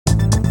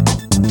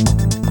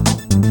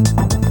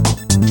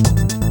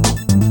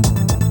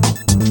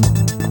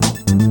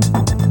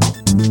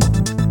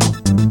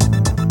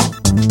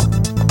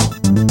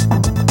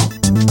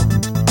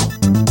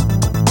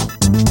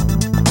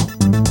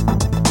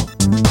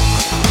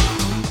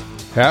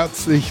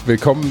Herzlich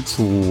willkommen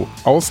zu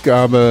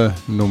Ausgabe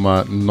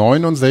Nummer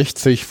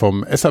 69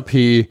 vom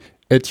SAP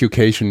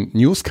Education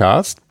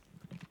Newscast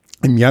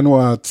im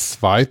Januar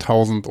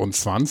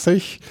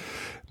 2020.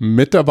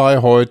 Mit dabei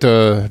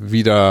heute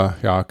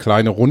wieder,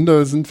 kleine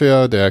Runde sind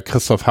wir, der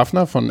Christoph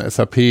Hafner von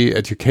SAP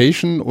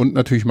Education und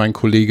natürlich mein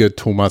Kollege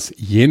Thomas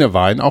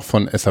Jenewein, auch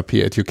von SAP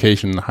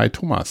Education. Hi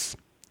Thomas.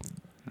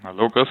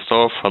 Hallo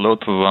Christoph, hallo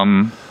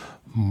zusammen.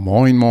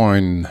 Moin,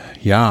 moin.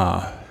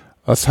 Ja,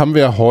 was haben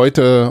wir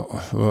heute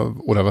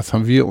oder was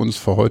haben wir uns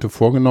für heute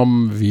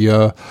vorgenommen?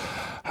 Wir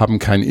haben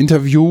kein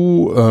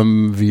Interview,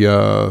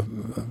 wir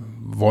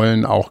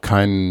wollen auch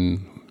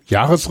keinen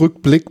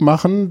Jahresrückblick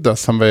machen.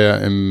 Das haben wir ja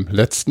im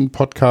letzten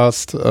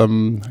Podcast,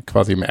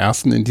 quasi im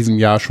ersten in diesem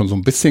Jahr schon so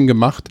ein bisschen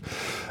gemacht.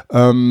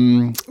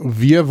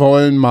 Wir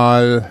wollen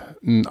mal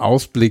einen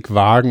Ausblick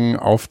wagen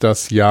auf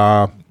das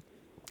Jahr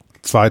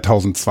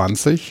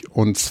 2020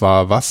 und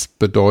zwar, was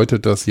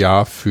bedeutet das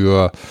Jahr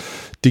für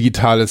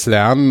digitales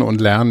Lernen und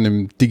Lernen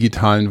im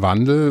digitalen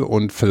Wandel,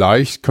 und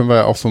vielleicht können wir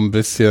ja auch so ein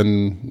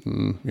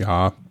bisschen,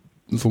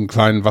 so einen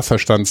kleinen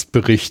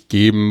Wasserstandsbericht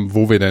geben,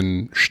 wo wir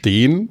denn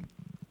stehen.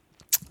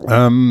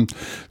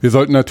 Wir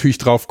sollten natürlich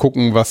drauf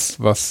gucken,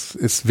 was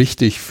ist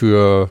wichtig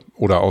für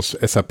oder aus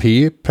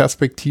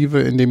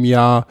SAP-Perspektive in dem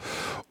Jahr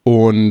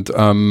und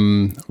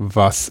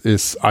was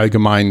ist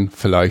allgemein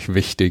vielleicht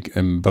wichtig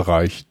im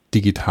Bereich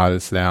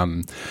digitales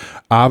Lernen.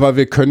 Aber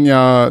wir können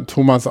ja,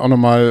 Thomas, auch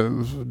nochmal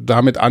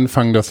damit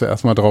anfangen, dass wir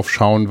erstmal drauf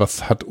schauen,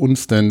 was hat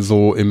uns denn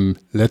so im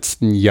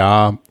letzten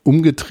Jahr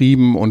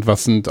umgetrieben und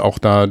was sind auch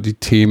da die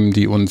Themen,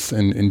 die uns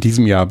in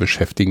diesem Jahr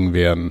beschäftigen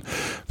werden.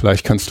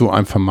 Vielleicht kannst du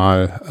einfach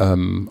mal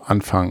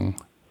anfangen.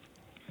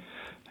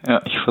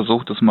 Ja, ich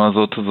versuche das mal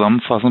so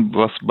zusammenfassen,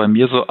 was bei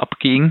mir so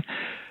abging.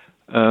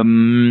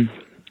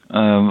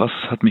 Was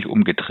hat mich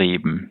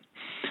umgetrieben?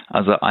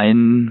 Also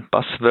ein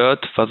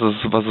Buzzword, was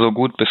so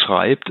gut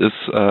beschreibt, ist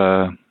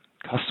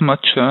Customer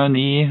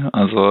Journey.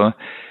 Also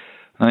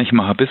ich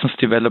mache Business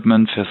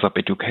Development für SAP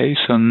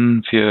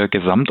Education, für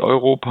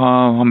Gesamteuropa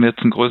haben wir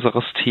jetzt ein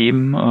größeres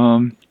Team.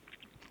 Und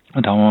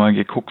da haben wir mal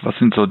geguckt, was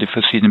sind so die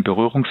verschiedenen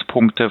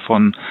Berührungspunkte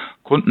von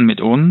Kunden mit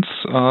uns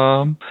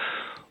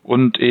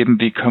und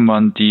eben wie kann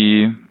man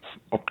die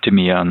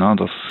optimieren. Ne?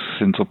 Das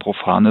sind so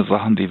profane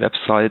Sachen wie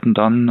Webseiten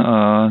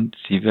dann,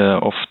 die wir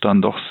oft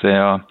dann doch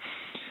sehr,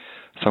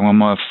 sagen wir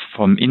mal,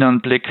 vom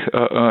Innenblick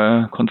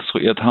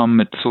konstruiert haben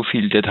mit so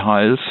viel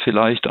Details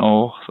vielleicht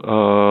auch,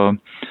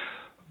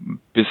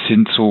 bis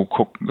hin zu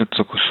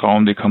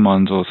schauen, wie kann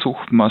man so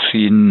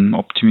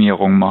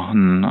Suchmaschinenoptimierung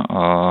machen,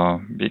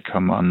 wie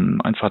kann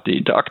man einfach die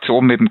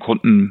Interaktion mit dem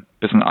Kunden ein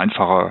bisschen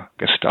einfacher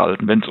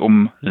gestalten, wenn es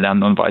um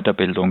Lernen und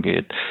Weiterbildung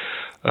geht.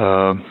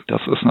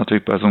 Das ist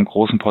natürlich bei so einem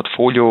großen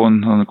Portfolio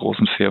und einer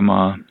großen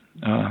Firma,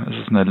 es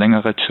ist eine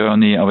längere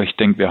Journey, aber ich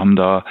denke, wir haben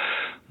da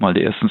mal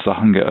die ersten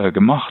Sachen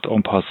gemacht, auch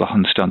ein paar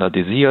Sachen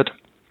standardisiert,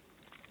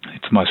 wie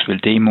zum Beispiel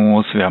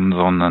Demos. Wir haben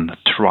so einen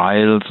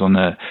Trial, so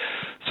eine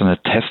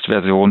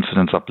Testversion für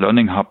den SAP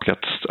Learning Hub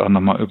jetzt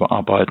nochmal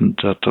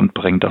überarbeitet und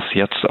bringt das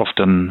jetzt auf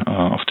den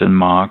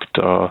Markt.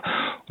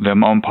 Wir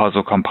haben auch ein paar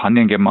so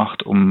Kampagnen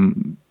gemacht, um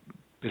ein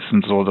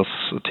bisschen so das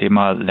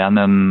Thema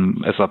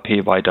Lernen,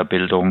 SAP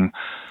Weiterbildung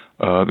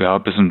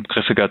ein bisschen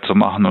griffiger zu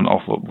machen und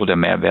auch wo der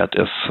Mehrwert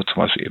ist,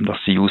 zum Beispiel eben, dass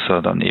die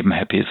User dann eben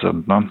happy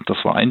sind. Ne?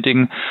 Das war ein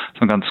Ding.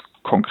 So ein ganz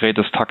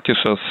konkretes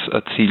taktisches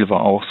Ziel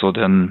war auch so,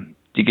 den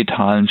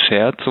digitalen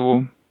Share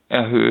zu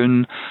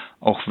erhöhen,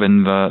 auch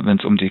wenn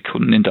es um die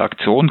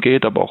Kundeninteraktion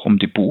geht, aber auch um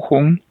die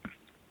Buchung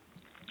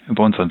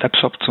über unseren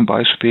Webshop zum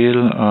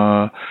Beispiel.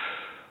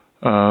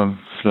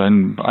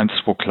 Vielleicht ein,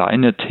 zwei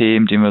kleine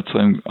Themen, die mir zu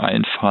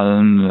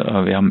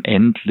einfallen. Wir haben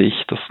endlich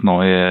das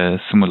neue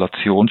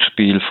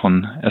Simulationsspiel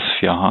von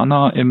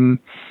S4HANA im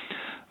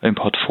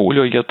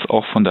Portfolio jetzt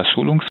auch von der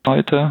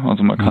Schulungsseite.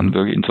 Also man kann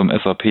wirklich in so einem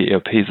SAP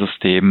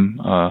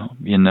ERP-System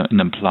wie in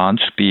einem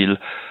Planspiel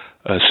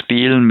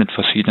spielen mit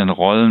verschiedenen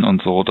Rollen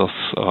und so, dass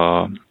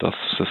das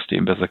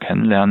System besser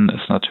kennenlernen,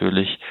 ist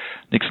natürlich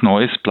nichts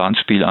Neues,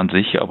 Planspiel an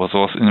sich, aber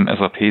sowas in einem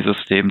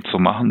SAP-System zu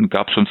machen,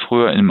 gab es schon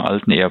früher in dem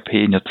alten ERP,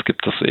 und jetzt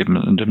gibt es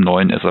eben in dem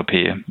neuen SAP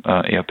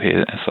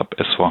ERP, SAP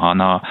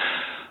S4HANA.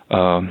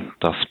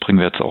 Das bringen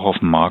wir jetzt auch auf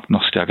den Markt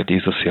noch stärker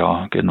dieses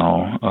Jahr,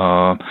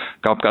 genau.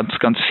 Gab ganz,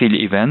 ganz viele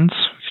Events.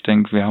 Ich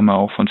denke, wir haben ja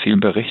auch von vielen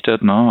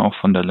berichtet, ne? Auch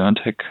von der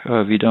LearnTech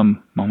wieder,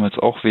 machen wir jetzt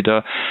auch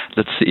wieder.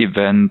 Letzte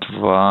Event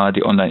war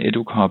die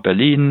Online-Educa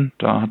Berlin.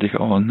 Da hatte ich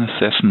auch eine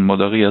Session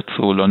moderiert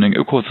zu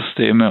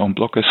Learning-Ökosysteme und einen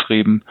Blog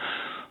geschrieben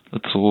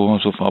dazu.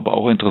 So war aber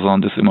auch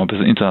interessant, ist immer ein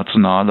bisschen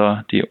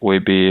internationaler, die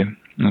OEB.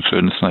 Und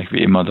schön ist natürlich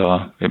wie immer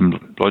da eben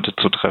Leute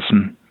zu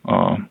treffen.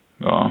 Dann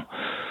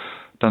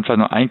vielleicht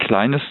noch ein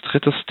kleines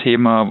drittes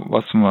Thema,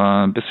 was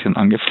wir ein bisschen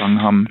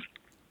angefangen haben.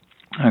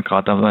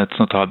 Gerade da wir jetzt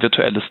ein total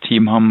virtuelles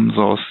Team haben,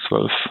 so aus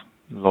 12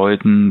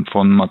 Leuten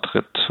von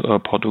Madrid,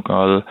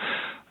 Portugal,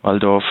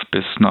 Waldorf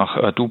bis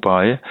nach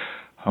Dubai,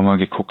 haben wir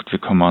geguckt, wie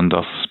kann man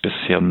das ein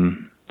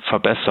bisschen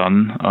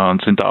verbessern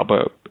und sind da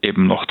aber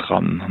eben noch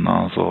dran.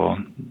 Also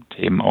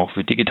Themen auch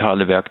wie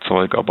digitale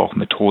Werkzeuge, aber auch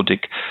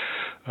Methodik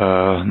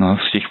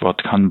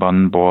Stichwort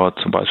Kanban-Board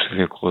zum Beispiel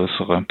für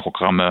größere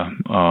Programme.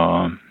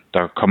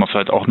 Da kann man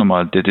vielleicht auch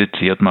nochmal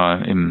dediziert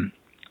mal im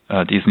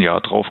diesen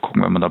Jahr drauf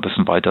gucken, wenn wir da ein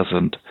bisschen weiter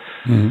sind.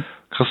 Mhm.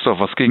 Christoph,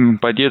 was ging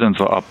bei dir denn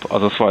so ab?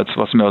 Also das war jetzt,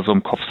 was mir so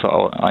im Kopf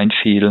so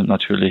einfiel,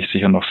 natürlich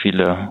sicher noch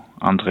viele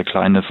andere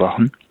kleine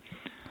Sachen.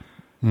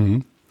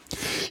 Mhm.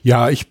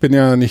 Ja, ich bin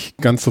ja nicht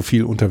ganz so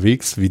viel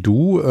unterwegs wie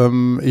du.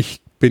 Ich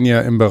bin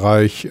ja im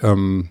Bereich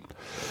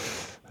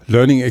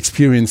Learning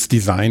Experience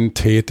Design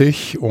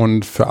tätig,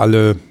 und für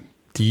alle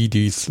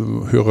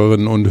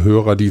Hörerinnen und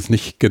Hörer, die es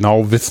nicht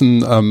genau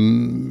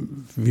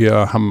wissen,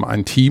 wir haben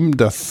ein Team,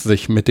 das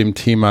sich mit dem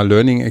Thema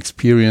Learning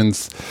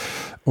Experience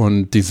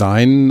und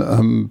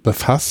Design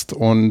befasst,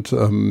 und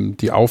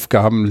die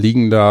Aufgaben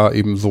liegen da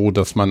eben so,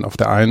 dass man auf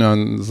der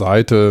einen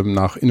Seite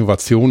nach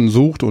Innovationen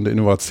sucht und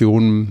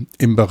Innovationen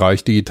im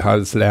Bereich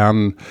digitales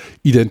Lernen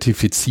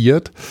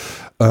identifiziert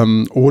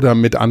oder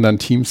mit anderen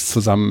Teams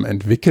zusammen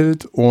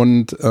entwickelt,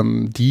 und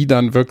die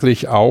dann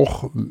wirklich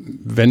auch,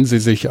 wenn sie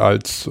sich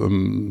als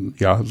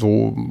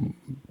so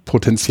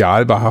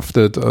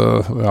potenzialbehaftet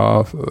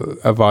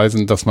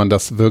erweisen, dass man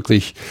das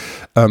wirklich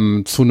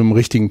zu einem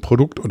richtigen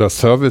Produkt oder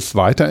Service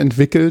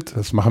weiterentwickelt.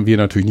 Das machen wir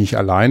natürlich nicht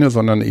alleine,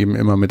 sondern eben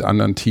immer mit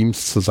anderen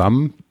Teams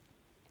zusammen,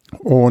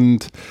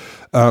 und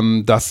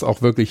das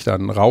auch wirklich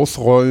dann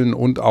rausrollen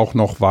und auch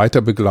noch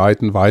weiter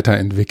begleiten,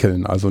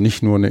 weiterentwickeln. Also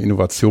nicht nur eine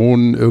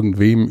Innovation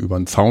irgendwem über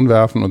den Zaun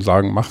werfen und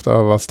sagen, mach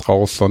da was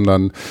draus,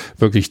 sondern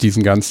wirklich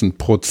diesen ganzen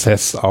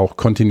Prozess auch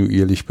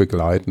kontinuierlich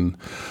begleiten.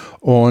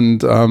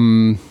 Und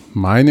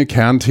meine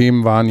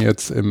Kernthemen waren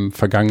jetzt im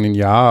vergangenen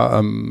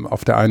Jahr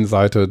auf der einen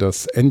Seite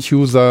das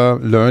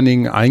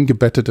End-User-Learning,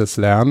 eingebettetes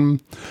Lernen,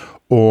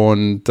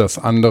 und das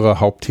andere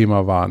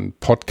Hauptthema waren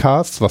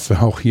Podcasts, was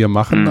wir auch hier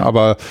machen.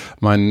 Aber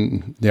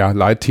mein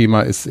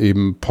Leitthema ist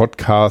eben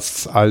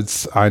Podcasts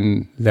als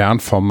ein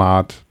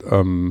Lernformat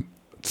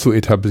zu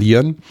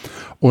etablieren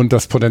und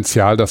das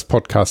Potenzial, das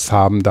Podcasts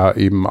haben, da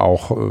eben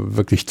auch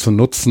wirklich zu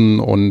nutzen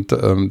und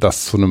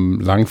das zu einem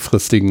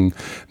langfristigen,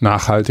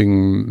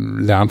 nachhaltigen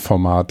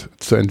Lernformat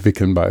zu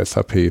entwickeln bei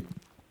SAP.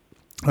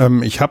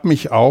 Ich habe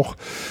mich auch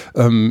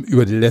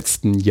über die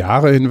letzten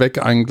Jahre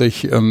hinweg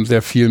eigentlich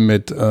sehr viel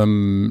mit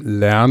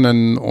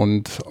Lernen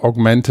und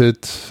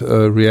Augmented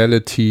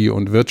Reality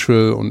und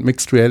Virtual und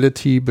Mixed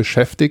Reality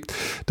beschäftigt.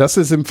 Das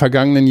ist im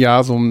vergangenen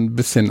Jahr so ein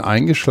bisschen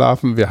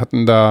eingeschlafen. Wir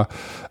hatten da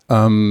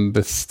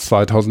bis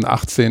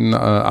 2018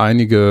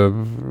 einige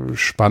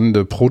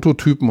spannende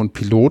Prototypen und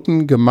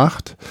Piloten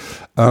gemacht.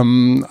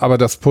 Aber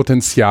das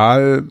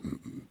Potenzial,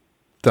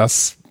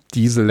 das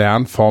diese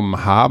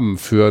Lernformen haben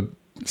für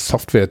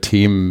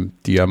Software-Themen,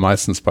 die ja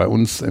meistens bei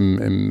uns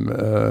im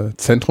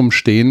Zentrum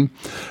stehen.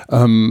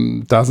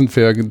 Da sind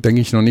wir,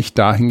 denke ich, noch nicht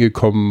dahin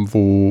gekommen,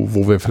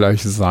 wo wir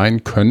vielleicht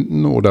sein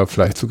könnten oder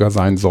vielleicht sogar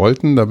sein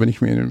sollten. Da bin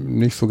ich mir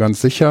nicht so ganz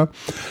sicher.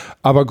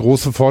 Aber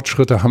große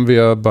Fortschritte haben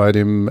wir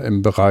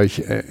im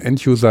Bereich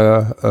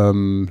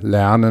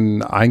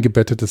End-User-Lernen,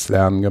 eingebettetes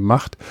Lernen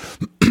gemacht.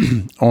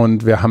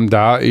 Und wir haben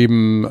da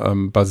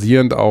eben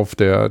basierend auf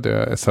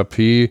der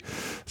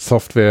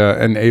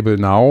SAP-Software Enable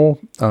Now,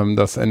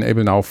 das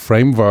Enable Now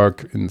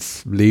Framework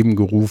ins Leben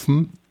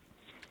gerufen.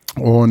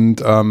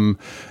 Und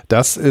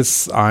das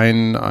ist so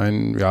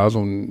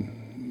ein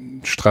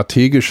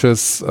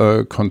strategisches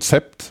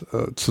Konzept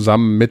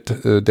zusammen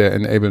mit der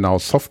Enable Now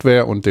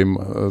Software und dem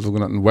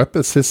sogenannten Web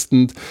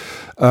Assistant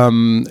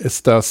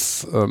ist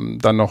das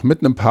dann noch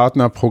mit einem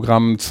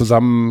Partnerprogramm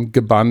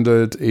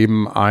zusammengebundelt,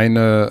 eben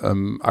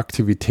eine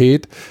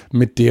Aktivität,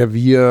 mit der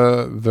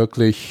wir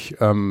wirklich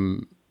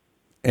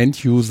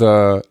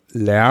End-User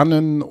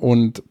lernen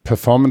und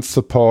Performance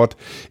Support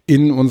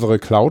in unsere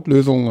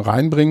Cloud-Lösungen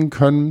reinbringen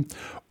können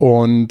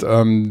und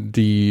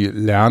die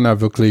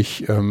Lerner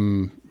wirklich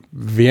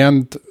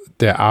während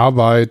der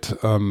Arbeit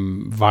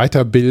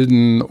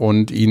weiterbilden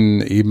und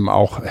ihnen eben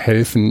auch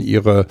helfen,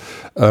 ihre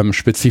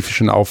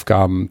spezifischen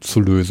Aufgaben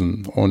zu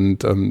lösen. Und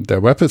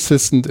der Web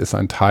Assistant ist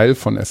ein Teil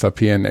von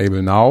SAP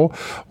Enable Now,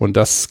 und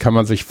das kann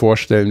man sich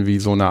vorstellen wie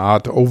so eine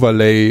Art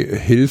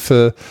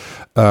Overlay-Hilfe,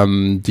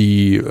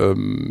 die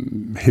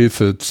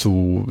Hilfe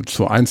zu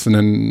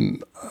einzelnen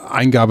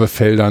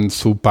Eingabefeldern,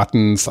 zu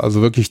Buttons,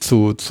 also wirklich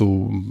zu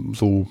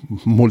so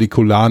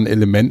molekularen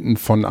Elementen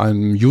von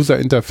einem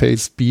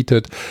User-Interface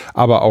bietet,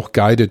 aber auch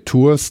Guided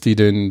Tours, die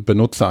den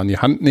Benutzer an die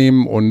Hand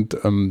nehmen und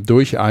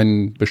durch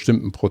einen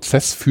bestimmten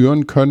Prozess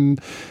führen können,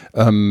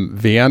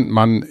 während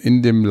man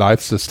in dem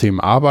Live-System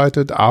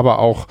arbeitet, aber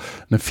auch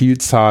eine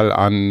Vielzahl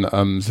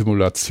an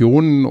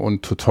Simulationen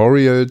und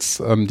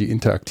Tutorials, die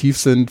interaktiv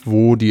sind,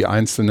 wo die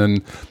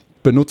einzelnen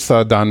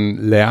Benutzer dann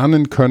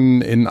lernen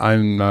können in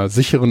einer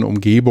sicheren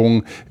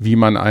Umgebung, wie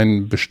man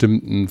einen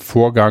bestimmten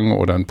Vorgang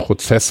oder einen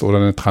Prozess oder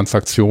eine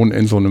Transaktion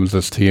in so einem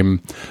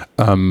System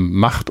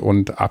macht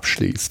und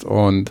abschließt.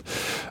 Und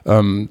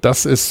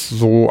das ist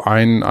so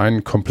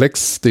ein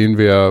Komplex, den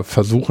wir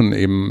versuchen,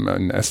 eben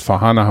in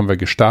S4HANA haben wir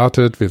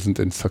gestartet. Wir sind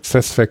in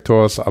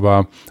SuccessFactors,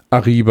 aber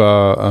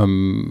Ariba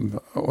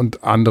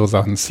und andere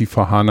Sachen,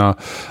 C4HANA.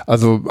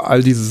 Also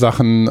all diese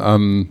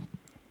Sachen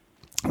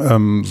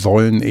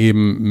sollen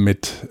eben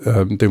mit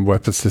dem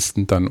Web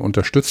Assistant dann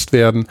unterstützt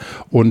werden,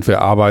 und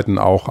wir arbeiten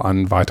auch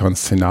an weiteren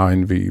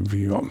Szenarien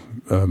wie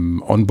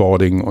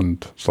Onboarding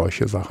und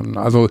solche Sachen.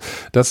 Also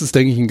das ist,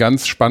 denke ich, ein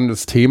ganz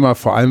spannendes Thema,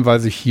 vor allem weil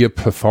sich hier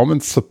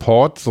Performance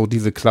Support, so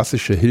diese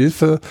klassische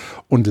Hilfe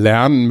und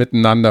Lernen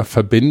miteinander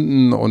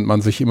verbinden und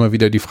man sich immer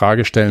wieder die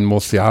Frage stellen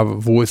muss,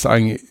 ja, wo ist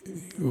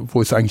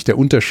eigentlich der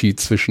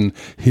Unterschied zwischen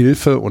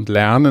Hilfe und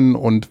Lernen,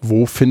 und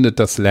wo findet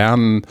das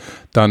Lernen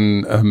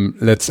dann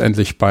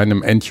letztendlich bei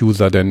einem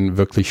End-User denn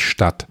wirklich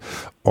statt?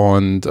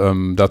 Und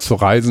dazu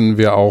reisen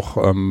wir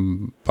auch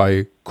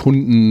bei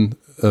Kunden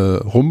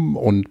rum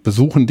und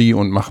besuchen die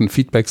und machen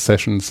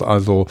Feedback-Sessions,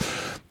 also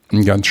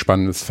ein ganz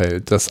spannendes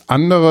Feld. Das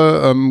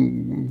andere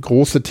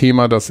große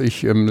Thema, das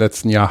ich im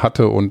letzten Jahr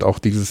hatte und auch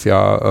dieses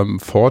Jahr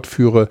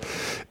fortführe,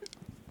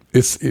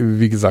 ist,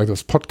 wie gesagt,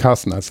 das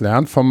Podcasten als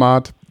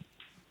Lernformat.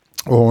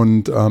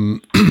 Und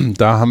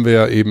da haben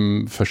wir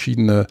eben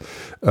verschiedene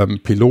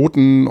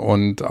Piloten,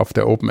 und auf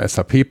der Open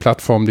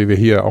SAP-Plattform, die wir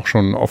hier auch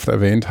schon oft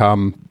erwähnt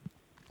haben,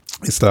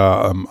 ist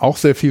da auch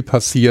sehr viel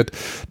passiert,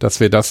 dass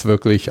wir das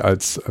wirklich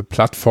als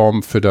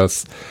Plattform für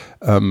das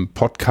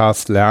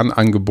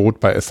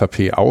Podcast-Lernangebot bei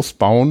SAP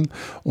ausbauen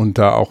und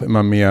da auch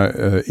immer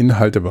mehr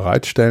Inhalte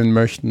bereitstellen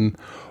möchten.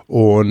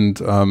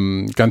 Und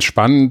ganz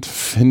spannend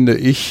finde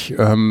ich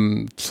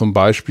zum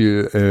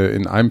Beispiel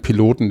in einem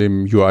Piloten,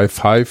 dem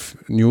UI5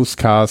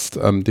 NewsCast,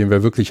 den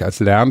wir wirklich als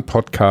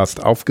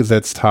Lernpodcast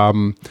aufgesetzt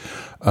haben,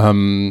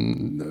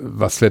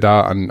 was wir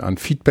da an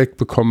Feedback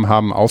bekommen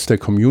haben aus der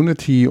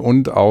Community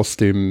und aus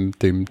dem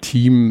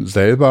Team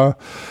selber.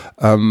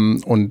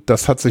 Und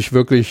das hat sich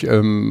wirklich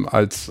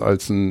als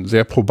ein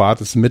sehr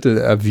probates Mittel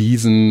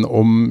erwiesen,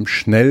 um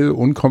schnell,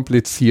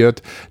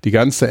 unkompliziert die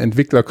ganze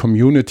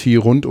Entwickler-Community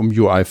rund um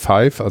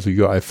UI5, also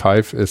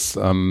UI5 ist,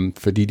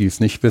 für die es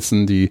nicht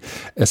wissen, die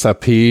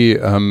SAP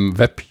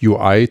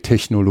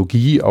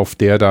Web-UI-Technologie, auf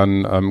der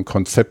dann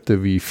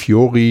Konzepte wie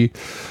Fiori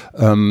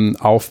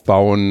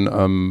aufbauen,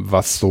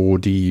 was so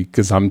die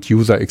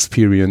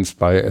Gesamt-User-Experience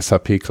bei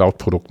SAP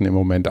Cloud-Produkten im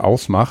Moment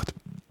ausmacht.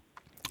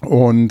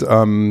 Und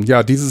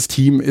dieses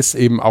Team ist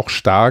eben auch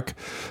stark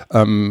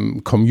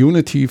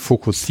Community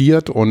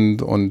fokussiert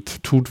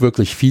und tut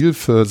wirklich viel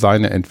für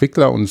seine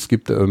Entwickler, und es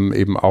gibt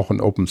eben auch ein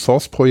Open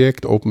Source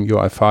Projekt,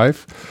 OpenUI5.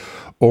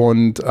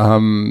 Und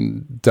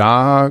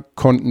da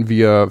konnten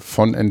wir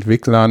von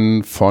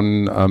Entwicklern,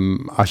 von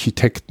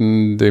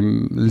Architekten,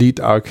 dem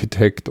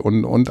Lead-Architekt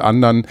und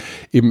anderen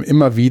eben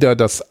immer wieder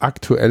das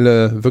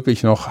aktuelle,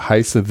 wirklich noch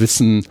heiße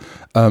Wissen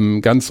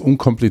ganz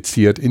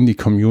unkompliziert in die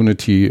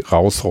Community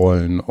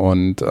rausrollen.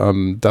 Und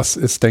das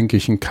ist, denke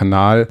ich, ein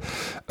Kanal,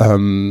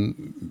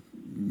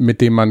 mit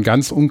dem man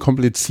ganz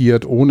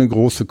unkompliziert, ohne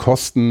große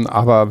Kosten,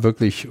 aber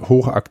wirklich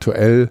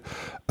hochaktuell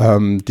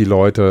die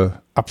Leute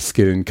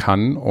upskillen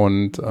kann.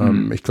 Und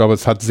ich glaube,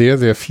 es hat sehr,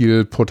 sehr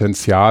viel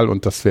Potenzial,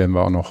 und das werden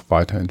wir auch noch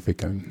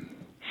weiterentwickeln.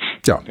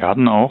 Ja. Wir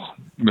hatten auch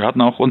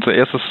unser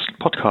erstes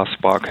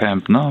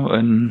Podcast-Barcamp, ne,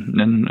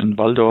 in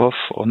Walldorf,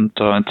 und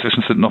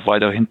inzwischen sind noch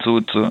weiter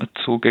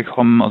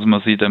hinzugekommen. Also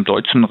man sieht im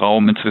deutschen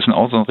Raum inzwischen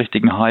auch so einen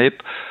richtigen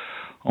Hype.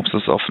 Ob es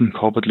das auf dem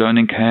Corporate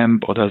Learning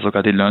Camp oder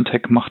sogar die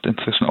LearnTech macht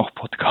inzwischen auch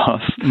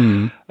Podcasts.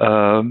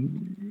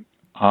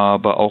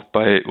 Aber auch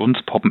bei uns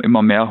poppen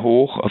immer mehr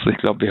hoch. Also ich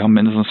glaube, wir haben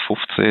mindestens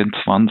 15,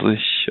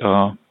 20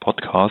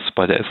 Podcasts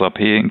bei der SAP,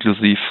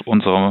 inklusive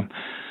unserer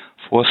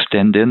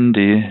Vorständin,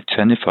 die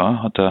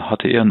Jennifer,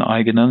 hatte ihren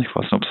eigenen. Ich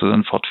weiß nicht, ob sie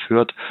den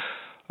fortführt.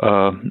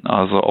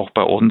 Also auch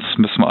bei uns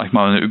müssen wir eigentlich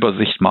mal eine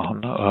Übersicht machen,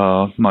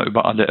 mal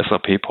über alle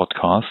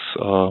SAP-Podcasts,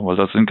 weil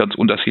da sind ganz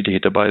unterschiedliche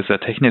dabei, sehr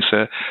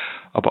technische,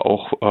 aber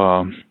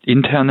auch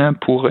interne,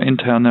 pure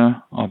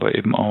interne, aber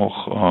eben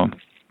auch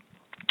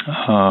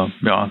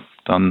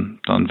dann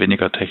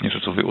weniger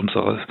technische, so wie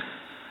unsere.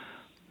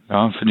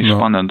 Ja, finde ich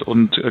spannend.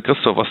 Und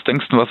Christoph, was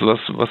denkst du,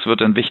 was wird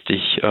denn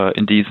wichtig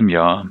in diesem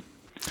Jahr?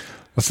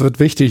 Was wird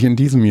wichtig in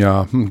diesem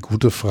Jahr?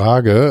 Gute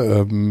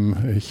Frage.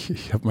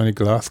 Ich habe meine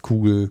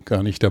Glaskugel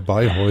gar nicht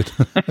dabei heute.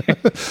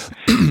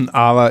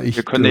 Aber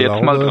wir können ja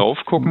jetzt mal drauf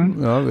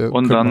gucken. Ja,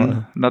 und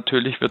dann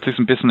natürlich wird sich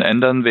ein bisschen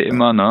ändern, wie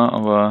immer, ne?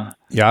 Aber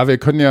ja, wir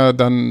können ja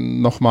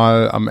dann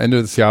nochmal am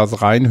Ende des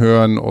Jahres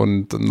reinhören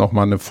und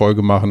nochmal eine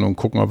Folge machen und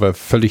gucken, ob wir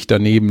völlig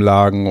daneben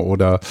lagen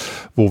oder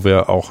wo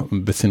wir auch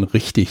ein bisschen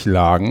richtig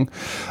lagen.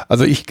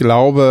 Also ich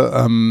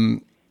glaube,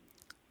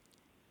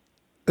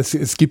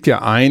 es gibt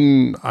ja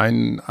ein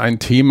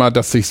Thema,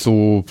 das sich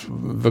so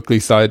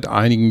wirklich seit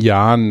einigen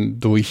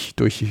Jahren durch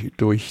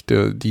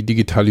die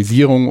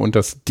Digitalisierung und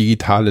das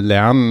digitale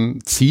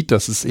Lernen zieht.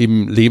 Das ist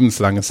eben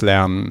lebenslanges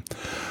Lernen.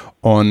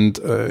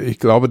 Und ich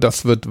glaube,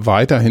 das wird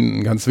weiterhin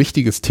ein ganz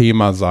wichtiges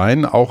Thema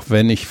sein, auch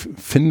wenn ich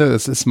finde,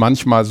 es ist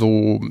manchmal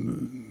so,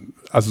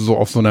 also so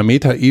auf so einer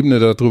Metaebene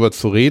darüber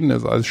zu reden,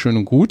 ist alles schön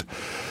und gut.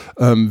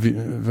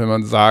 Wenn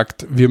man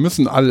sagt, wir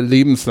müssen alle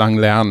lebenslang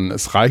lernen.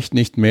 Es reicht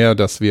nicht mehr,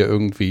 dass wir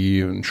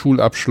irgendwie einen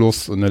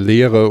Schulabschluss, eine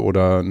Lehre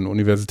oder einen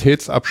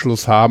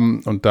Universitätsabschluss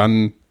haben und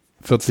dann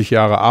 40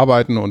 Jahre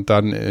arbeiten und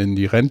dann in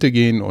die Rente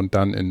gehen und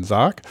dann in den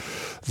Sarg,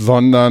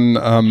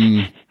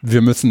 sondern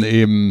wir müssen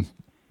eben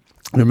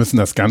wir müssen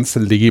das ganze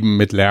Leben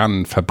mit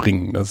Lernen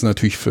verbringen. Das ist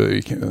natürlich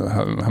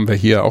haben wir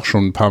hier auch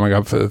schon ein paar Mal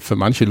gehabt, für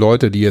manche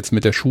Leute, die jetzt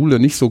mit der Schule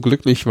nicht so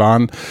glücklich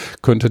waren,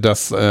 könnte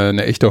das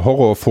eine echte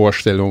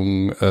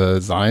Horrorvorstellung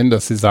sein,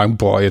 dass sie sagen,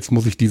 boah, jetzt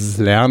muss ich dieses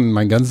Lernen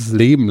mein ganzes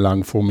Leben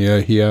lang vor mir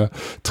her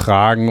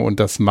tragen und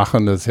das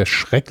machen, das ist ja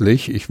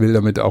schrecklich. Ich will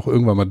damit auch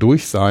irgendwann mal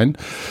durch sein.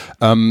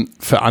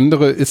 Für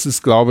andere ist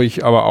es, glaube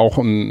ich, aber auch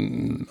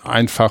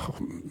einfach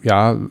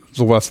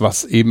sowas,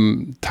 was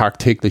eben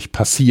tagtäglich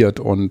passiert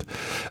und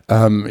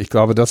ich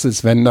glaube, das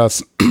ist, wenn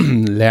das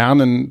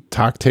Lernen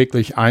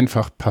tagtäglich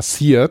einfach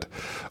passiert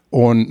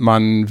und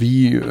man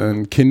wie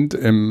ein Kind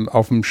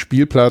auf dem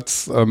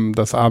Spielplatz,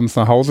 das abends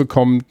nach Hause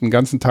kommt, den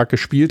ganzen Tag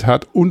gespielt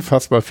hat,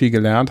 unfassbar viel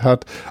gelernt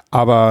hat,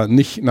 aber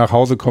nicht nach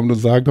Hause kommt und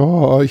sagt,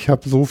 oh, ich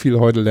habe so viel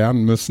heute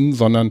lernen müssen,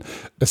 sondern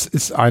es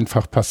ist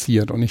einfach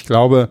passiert. Und ich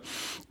glaube,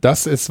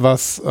 das ist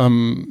was,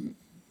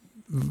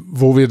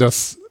 wo wir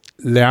das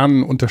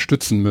Lernen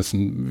unterstützen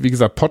müssen. Wie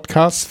gesagt,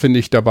 Podcasts finde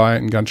ich dabei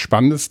ein ganz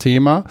spannendes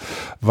Thema,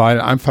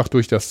 weil einfach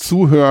durch das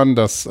Zuhören,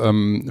 das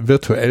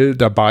virtuell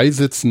dabei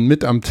sitzen,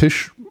 mit am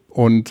Tisch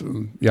und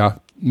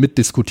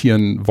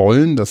mitdiskutieren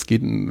wollen, das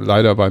geht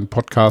leider beim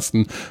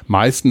Podcasten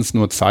meistens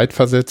nur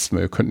zeitversetzt.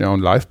 Wir könnten ja auch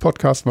einen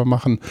Live-Podcast mal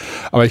machen,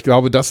 aber ich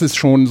glaube, das ist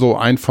schon so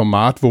ein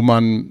Format,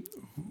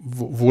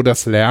 wo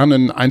das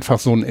Lernen einfach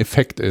so ein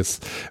Effekt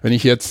ist. Wenn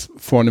ich jetzt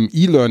vor einem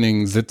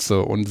E-Learning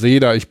sitze und sehe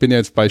da, ich bin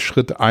jetzt bei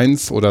Schritt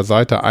 1 oder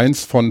Seite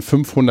 1 von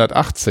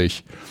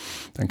 580,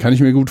 dann kann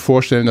ich mir gut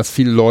vorstellen, dass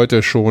viele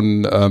Leute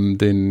schon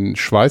den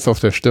Schweiß auf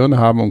der Stirn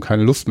haben und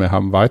keine Lust mehr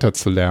haben, weiter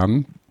zu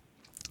lernen.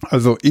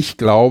 Also ich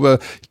glaube,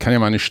 ich kann ja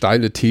mal eine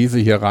steile These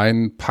hier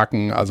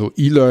reinpacken, also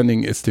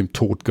E-Learning ist dem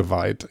Tod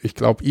geweiht. Ich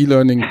glaube,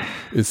 E-Learning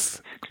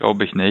ist...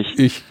 Glaube ich nicht.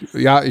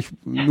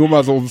 Nur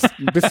mal so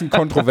ein bisschen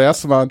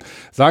kontrovers waren.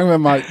 Sagen wir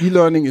mal,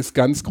 E-Learning ist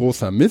ganz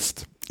großer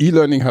Mist.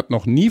 E-Learning hat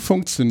noch nie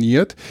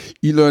funktioniert.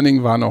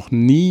 E-Learning war noch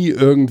nie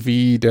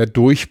irgendwie der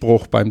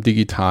Durchbruch beim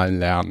digitalen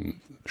Lernen.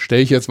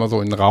 Stelle ich jetzt mal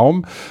so in den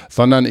Raum,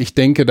 sondern ich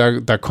denke,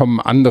 da kommen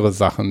andere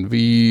Sachen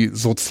wie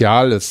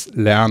soziales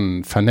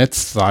Lernen,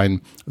 vernetzt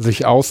sein,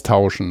 sich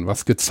austauschen,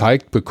 was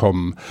gezeigt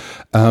bekommen,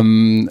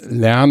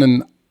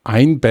 Lernen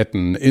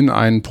einbetten in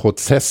einen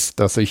Prozess,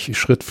 dass ich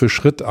Schritt für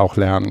Schritt auch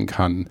lernen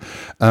kann.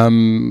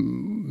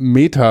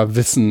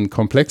 Metawissen,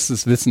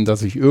 komplexes Wissen,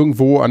 das ich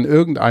irgendwo an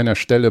irgendeiner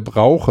Stelle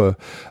brauche,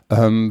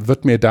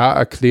 wird mir da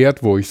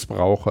erklärt, wo ich es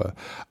brauche.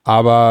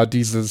 Aber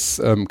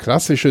dieses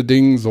klassische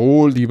Ding,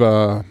 so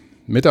lieber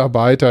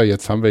Mitarbeiter,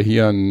 jetzt haben wir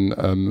hier ein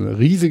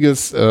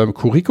riesiges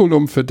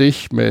Curriculum für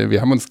dich. Wir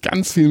haben uns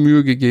ganz viel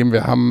Mühe gegeben.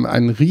 Wir haben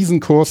einen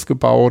Riesenkurs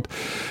gebaut.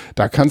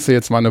 Da kannst du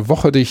jetzt mal eine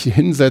Woche dich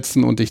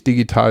hinsetzen und dich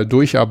digital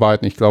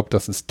durcharbeiten. Ich glaube,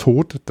 das ist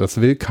tot.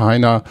 Das will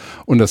keiner.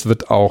 Und das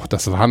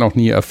war noch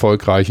nie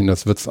erfolgreich und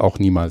das wird es auch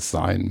niemals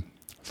sein.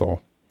 So.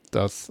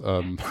 Das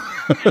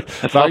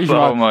sage ich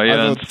mal,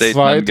 also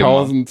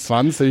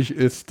 2020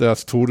 ist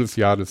das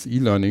Todesjahr des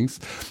E-Learnings.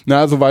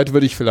 Na, so weit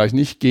würde ich vielleicht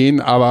nicht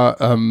gehen,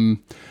 aber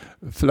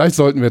vielleicht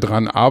sollten wir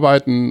dran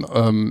arbeiten,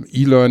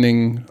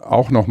 E-Learning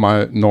auch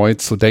nochmal neu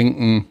zu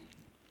denken.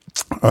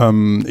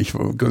 Ich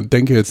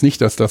denke jetzt nicht,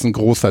 dass das ein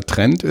großer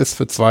Trend ist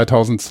für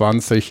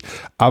 2020,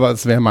 aber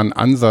es wäre mal ein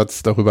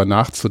Ansatz, darüber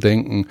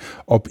nachzudenken,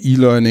 ob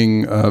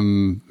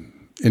E-Learning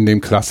in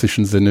dem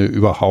klassischen Sinne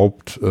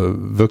überhaupt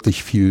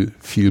wirklich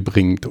viel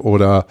bringt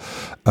oder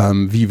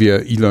wie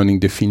wir E-Learning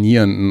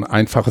definieren. Ein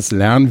einfaches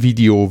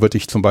Lernvideo würde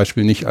ich zum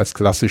Beispiel nicht als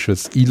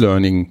klassisches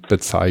E-Learning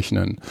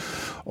bezeichnen.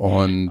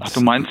 Und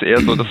du meinst eher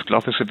so das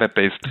klassische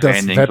Web-Based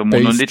Training, so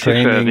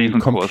monolithische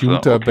Riesenkurse.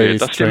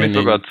 Computer-Based das stimme ich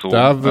sogar zu.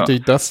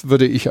 Das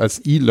würde ich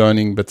als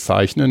E-Learning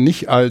bezeichnen,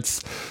 nicht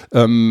als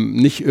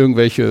nicht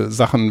irgendwelche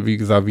Sachen, wie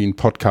gesagt, wie ein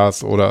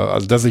Podcast oder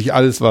also dass ich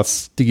alles,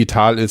 was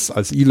digital ist,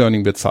 als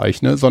E-Learning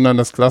bezeichne, sondern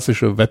das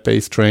klassische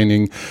Web-Based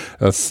Training,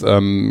 das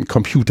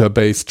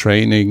Computer-Based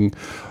Training.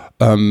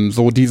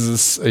 So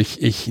dieses,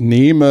 ich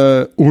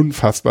nehme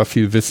unfassbar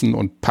viel Wissen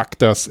und pack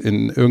das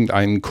in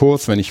irgendeinen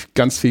Kurs. Wenn ich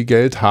ganz viel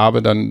Geld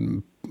habe,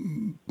 dann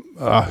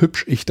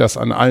hübsch ich das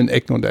an allen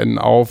Ecken und Enden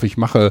auf. Ich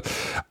mache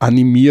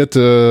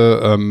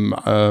animierte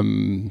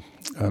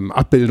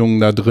Abbildungen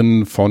da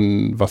drin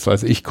von, was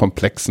weiß ich,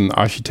 komplexen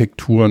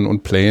Architekturen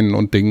und Plänen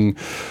und Dingen.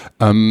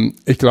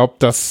 Ich glaube,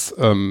 das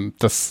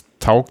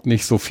taugt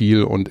nicht so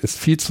viel und ist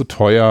viel zu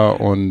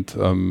teuer und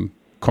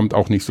kommt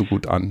auch nicht so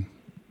gut an.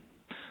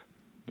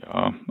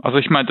 Ja, also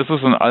ich meine, das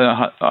ist ein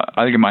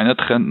allgemeiner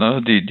Trend,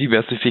 ne? Die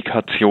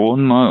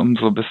Diversifikation, ne? Um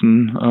so ein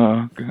bisschen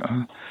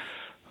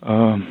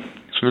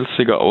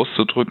schwülstiger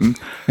auszudrücken,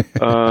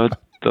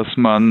 dass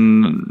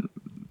man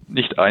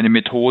nicht eine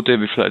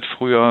Methode, wie vielleicht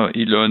früher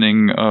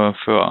E-Learning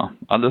für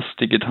alles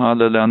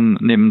digitale Lernen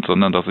nimmt,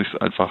 sondern dass es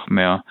einfach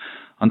mehr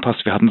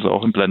anpasst. Wir hatten es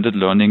auch im Blended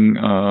Learning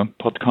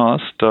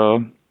Podcast,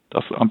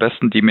 dass am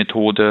besten die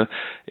Methode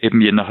eben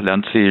je nach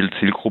Lernziel,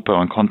 Zielgruppe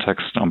und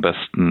Kontext am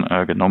besten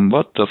genommen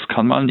wird. Das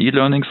kann mal ein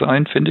E-Learning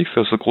sein, finde ich,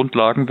 für so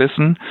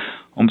Grundlagenwissen,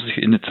 um sich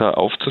initial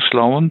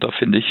aufzuschlauen. Da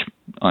finde ich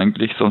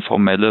eigentlich so ein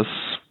formelles,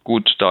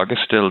 gut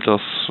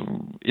dargestelltes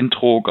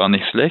Intro gar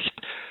nicht schlecht.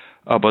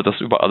 Aber das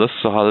über alles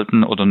zu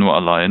halten oder nur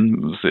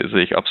allein,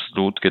 sehe ich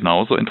absolut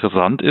genauso.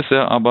 Interessant ist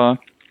ja aber,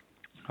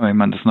 ich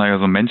meine, das ist ja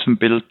so ein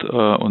Menschenbild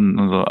und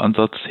unser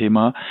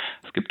Ansatzthema.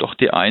 Es gibt auch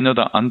die eine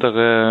oder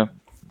andere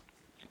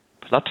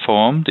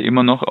Plattform, die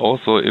immer noch auch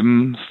so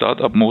im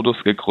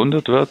Startup-Modus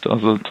gegründet wird.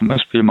 Also zum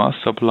Beispiel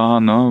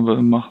Masterplan,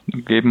 ne,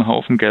 geben einen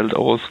Haufen Geld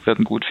aus,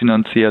 werden gut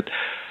finanziert.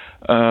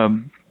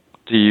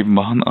 Die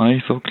machen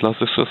eigentlich so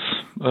klassisches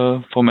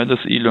formelles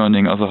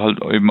E-Learning, also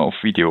halt eben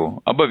auf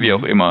Video. Aber wie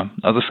auch immer.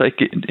 Also vielleicht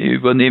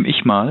übernehme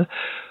ich mal.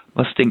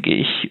 Was denke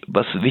ich,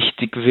 was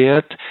wichtig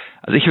wird?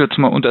 Also ich würde es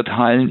mal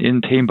unterteilen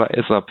in Themen bei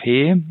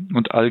SAP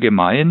und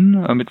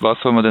allgemein. Mit was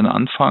sollen wir denn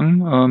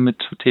anfangen?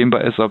 Mit Themen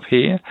bei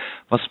SAP,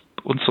 was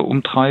uns so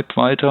umtreibt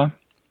weiter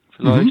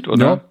vielleicht,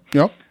 oder?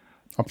 Ja,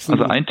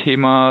 absolut. Also ein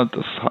Thema,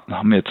 das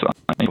haben wir jetzt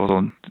eigentlich,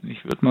 also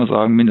ich würde mal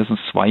sagen, mindestens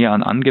 2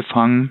 Jahren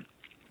angefangen.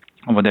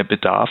 Aber der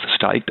Bedarf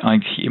steigt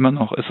eigentlich immer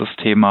noch, ist das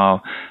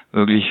Thema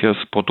wirkliches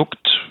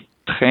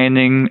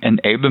Produkttraining,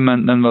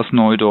 Enablement nennen wir es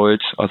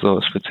neudeutsch,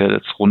 also speziell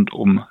jetzt rund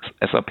um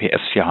SAP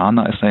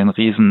S/4HANA ist ein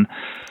riesen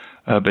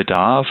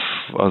Bedarf.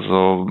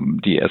 Also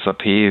die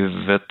SAP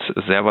wird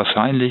sehr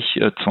wahrscheinlich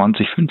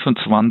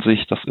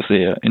 2025, das ist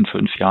ja in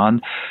 5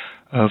 Jahren,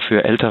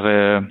 für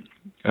ältere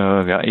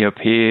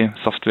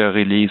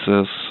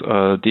ERP-Software-Releases,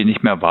 die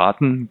nicht mehr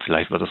warten.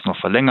 Vielleicht wird es noch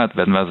verlängert,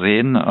 werden wir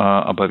sehen.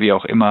 Aber wie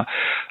auch immer,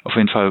 auf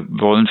jeden Fall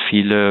wollen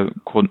viele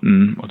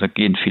Kunden oder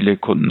gehen viele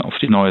Kunden auf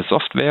die neue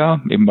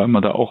Software, eben weil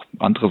man da auch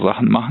andere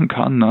Sachen machen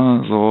kann.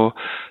 Ne? So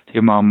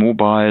Thema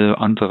Mobile,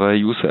 andere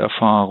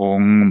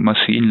User-Erfahrung,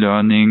 Machine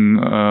Learning,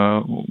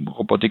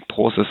 Robotic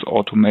Process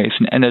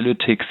Automation,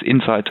 Analytics,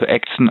 Insight to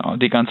Action,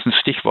 die ganzen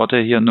Stichworte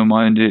hier nur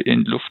mal in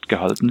die Luft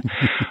gehalten.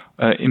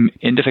 Im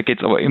Endeffekt geht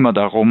es aber immer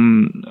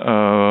darum,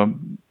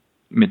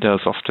 mit der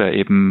Software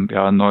eben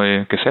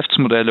neue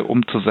Geschäftsmodelle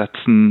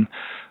umzusetzen,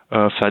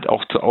 vielleicht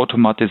auch zu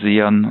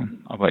automatisieren,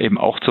 aber eben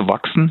auch zu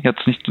wachsen,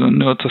 jetzt nicht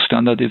nur zu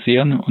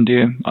standardisieren. Und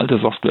die alte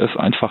Software ist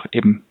einfach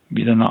eben,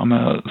 wie der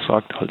Name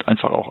sagt, halt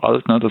einfach auch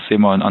alt. Ne? Das sehen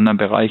wir in anderen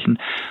Bereichen.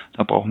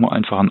 Da brauchen wir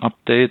einfach ein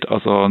Update.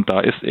 Also da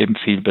ist eben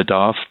viel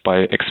Bedarf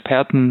bei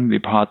Experten wie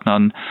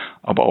Partnern,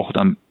 aber auch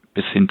dann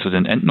bis hin zu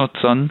den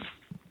Endnutzern.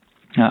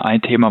 Ja,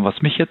 ein Thema,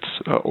 was mich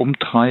jetzt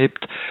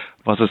umtreibt,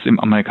 was es im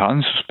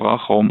amerikanischen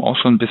Sprachraum auch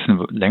schon ein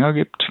bisschen länger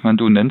gibt. Ich meine,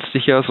 du nennst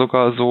dich ja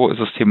sogar so,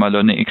 ist das Thema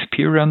Learning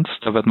Experience.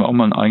 Da werden wir auch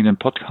mal einen eigenen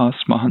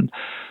Podcast machen.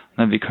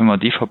 Wie können wir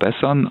die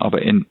verbessern?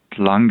 Aber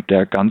entlang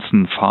der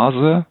ganzen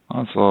Phase,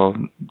 also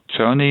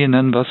Journey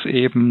nennen wir es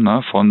eben,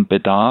 ne, von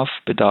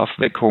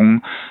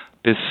Bedarfweckung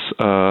bis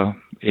also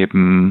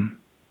im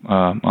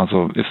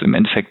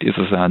Endeffekt ist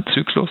es ja ein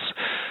Zyklus.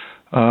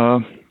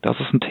 Das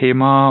ist ein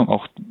Thema.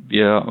 Auch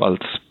wir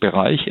als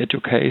Bereich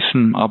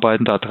Education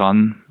arbeiten da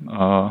dran.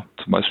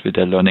 Zum Beispiel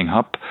der Learning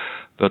Hub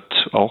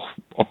wird auch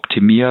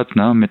optimiert,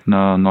 ne, mit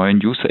einer neuen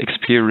User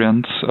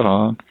Experience.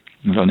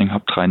 Learning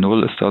Hub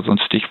 3.0 ist da so ein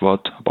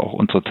Stichwort, aber auch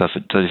unser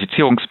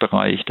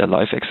Zertifizierungsbereich, der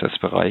Live Access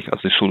Bereich,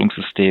 also die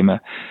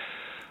Schulungssysteme.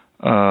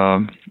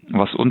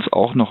 Was uns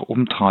auch noch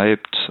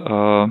umtreibt,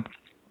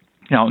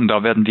 und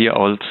da werden wir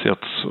als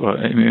jetzt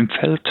im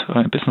Feld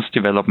Business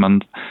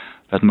Development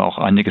werden wir auch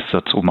einiges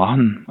dazu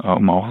machen,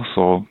 um auch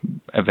so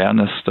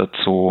Awareness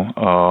dazu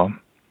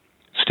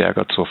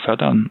stärker zu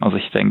fördern. Also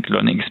ich denke,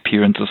 Learning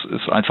Experiences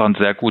ist einfach ein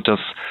sehr gutes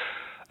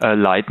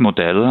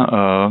Leitmodell,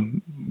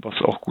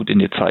 was auch gut in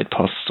die Zeit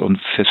passt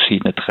und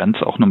verschiedene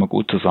Trends auch nochmal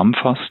gut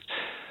zusammenfasst.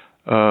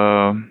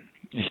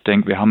 Ich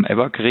denke, wir haben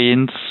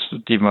Evergreens,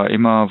 die wir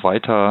immer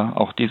weiter,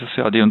 auch dieses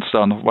Jahr, die uns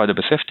da noch weiter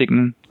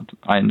beschäftigen.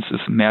 Eins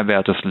ist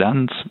Mehrwert des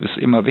Lernens, ist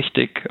immer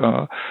wichtig,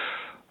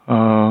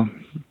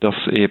 das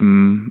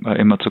eben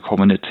immer zu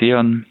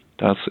kommunizieren,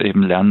 dass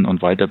eben Lernen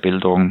und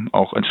Weiterbildung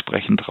auch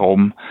entsprechend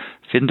Raum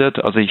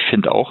findet. Also ich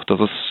finde auch,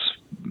 dass es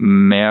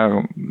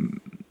mehr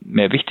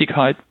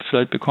Wichtigkeit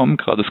vielleicht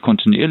bekommt, gerade das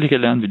kontinuierliche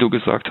Lernen, wie du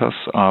gesagt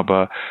hast,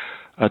 aber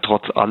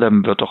trotz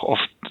allem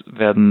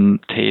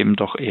werden Themen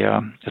doch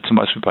eher, zum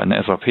Beispiel bei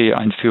einer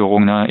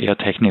SAP-Einführung, eher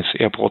technisch,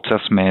 eher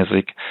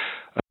prozessmäßig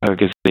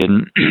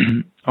gesehen.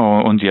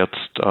 Und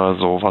jetzt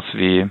sowas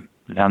wie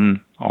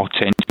Lernen, auch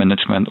Change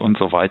Management und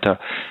so weiter,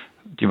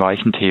 die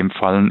weichen Themen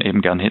fallen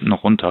eben gern hinten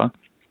runter.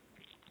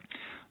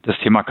 Das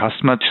Thema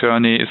Customer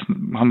Journey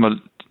haben wir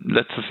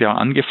letztes Jahr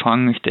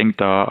angefangen. Ich denke,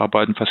 da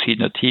arbeiten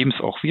verschiedene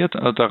Teams, auch wir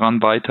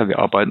daran weiter. Wir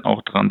arbeiten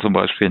auch daran, zum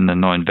Beispiel einen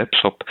neuen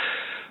Webshop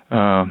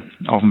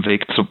auf den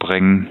Weg zu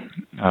bringen.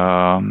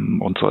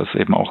 Und so ist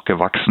eben auch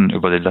gewachsen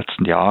über die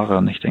letzten Jahre.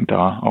 Und ich denke,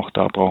 da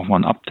brauchen wir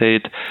ein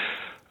Update.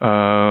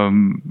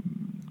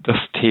 Das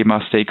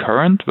Thema Stay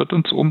Current wird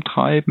uns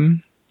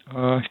umtreiben.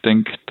 Ich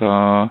denke,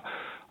 da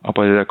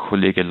arbeitet der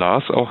Kollege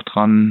Lars auch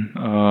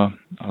dran.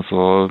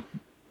 Also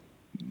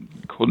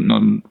Kunden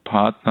und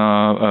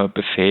Partner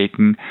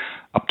befähigen,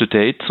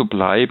 up-to-date zu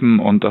bleiben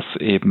und das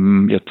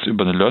eben jetzt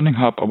über den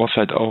Learning Hub, aber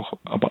vielleicht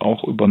aber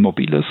auch über ein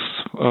mobiles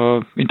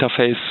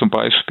Interface zum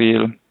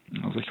Beispiel.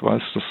 Also ich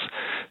weiß, das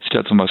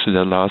stellt zum Beispiel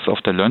der Lars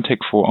auf der LearnTech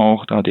vor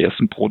auch, da die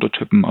ersten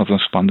Prototypen, also ein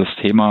spannendes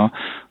Thema.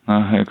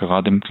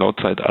 Gerade im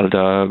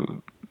Cloud-Zeitalter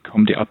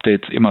kommen die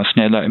Updates immer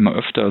schneller, immer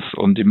öfters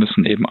und die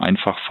müssen eben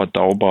einfach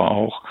verdaubar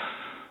auch,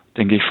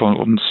 denke ich, von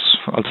uns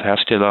als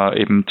Hersteller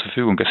eben zur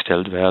Verfügung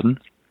gestellt werden.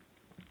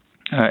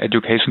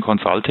 Education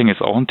Consulting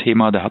ist auch ein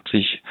Thema, der hat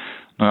sich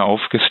neu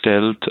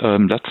aufgestellt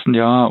im letzten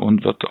Jahr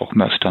und wird auch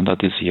mehr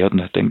standardisiert. Und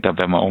ich denke, da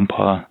werden wir auch ein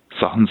paar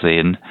Sachen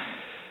sehen.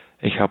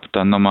 Ich habe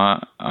dann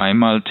nochmal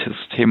einmal das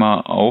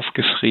Thema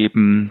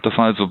aufgeschrieben. Das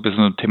war also ein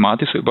bisschen ein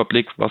thematischer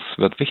Überblick, was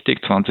wird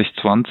wichtig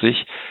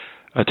 2020.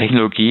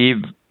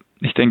 Technologie,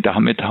 ich denke,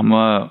 damit haben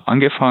wir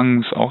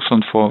angefangen, ist auch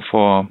schon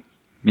vor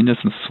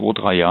mindestens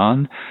 2-3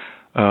 Jahren.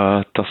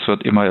 Das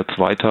wird immer jetzt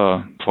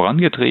weiter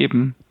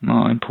vorangetrieben.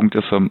 Ein Punkt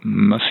ist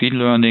Machine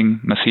Learning,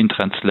 Machine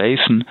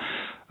Translation.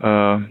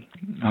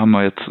 Haben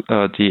wir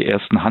jetzt die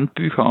ersten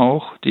Handbücher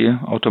auch, die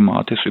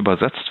automatisch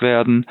übersetzt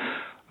werden.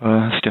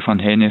 Stefan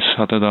Hänisch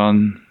hatte da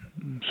einen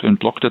schönen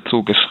Blog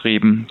dazu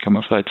geschrieben, kann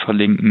man vielleicht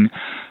verlinken.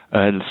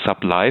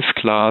 Sub Live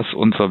Class,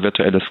 unser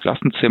virtuelles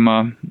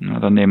Klassenzimmer.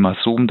 Dann nehmen wir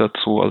Zoom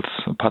dazu als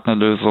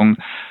Partnerlösung,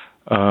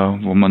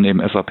 wo man eben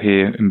SAP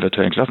im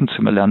virtuellen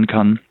Klassenzimmer lernen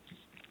kann.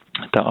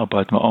 Da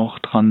arbeiten wir auch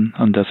dran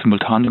an der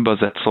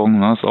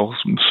Simultanübersetzung. Das ist auch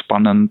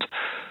spannend.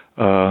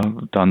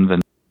 Dann,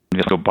 wenn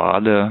wir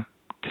globale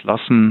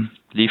Klassen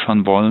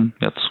liefern wollen,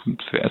 jetzt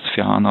für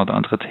S4HANA oder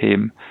andere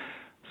Themen.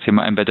 Das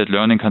Thema Embedded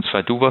Learning, kannst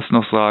vielleicht du was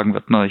noch sagen,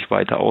 wird natürlich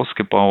weiter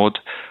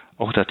ausgebaut.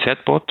 Auch der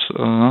Chatbot,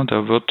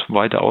 der wird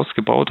weiter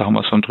ausgebaut. Da haben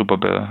wir schon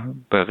drüber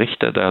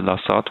berichtet, der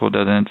Lassato,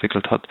 der den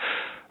entwickelt hat.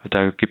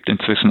 Der gibt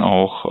inzwischen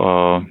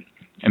auch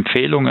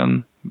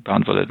Empfehlungen,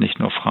 beantwortet nicht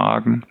nur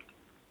Fragen.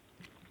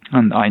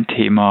 Und ein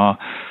Thema,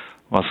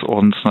 was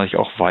uns natürlich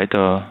auch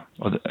weiter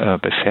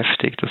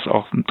beschäftigt, ist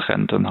auch ein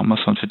Trend. Dann haben wir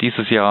es schon für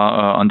dieses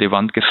Jahr an die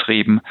Wand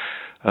geschrieben.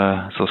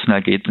 So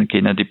schnell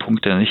gehen ja die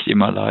Punkte nicht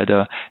immer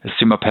leider. Das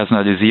Thema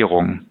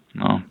Personalisierung.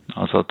 Ja.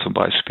 Also zum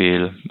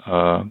Beispiel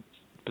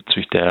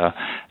bezüglich der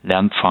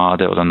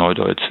Lernpfade oder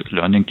Neudeutsch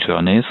Learning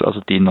Journeys, also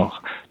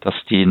dass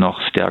die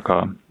noch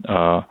stärker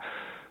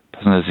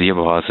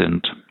personalisierbar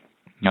sind.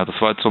 Ja,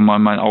 das war jetzt so mal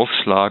mein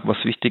Aufschlag,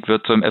 was wichtig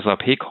wird so im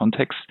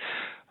SAP-Kontext.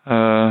 Ich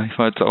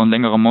war jetzt auch ein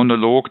längerer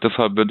Monolog,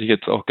 deshalb würde ich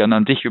jetzt auch gerne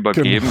an dich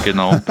übergeben.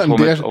 Genau.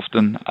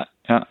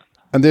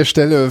 An der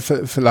Stelle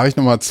vielleicht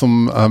nochmal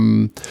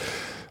zum,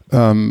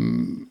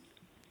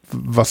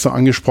 was du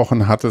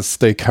angesprochen hattest,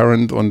 Stay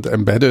Current und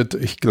Embedded.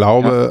 Ich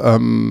glaube,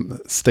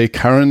 Stay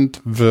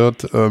Current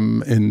wird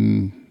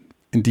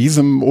in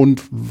diesem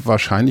und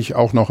wahrscheinlich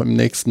auch noch im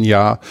nächsten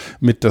Jahr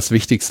mit das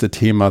wichtigste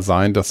Thema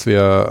sein, dass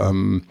wir,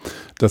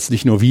 dass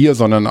nicht nur wir,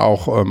 sondern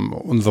auch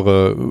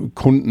unsere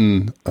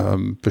Kunden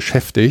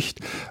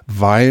beschäftigt,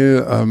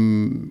 weil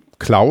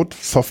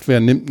Cloud-Software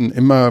nimmt einen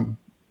immer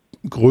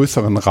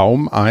größeren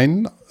Raum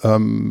ein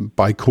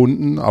bei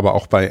Kunden, aber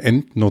auch bei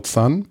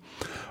Endnutzern.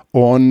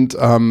 Und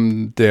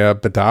der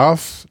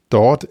Bedarf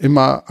dort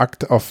immer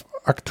auf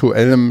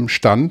aktuellem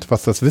Stand,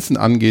 was das Wissen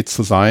angeht,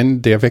 zu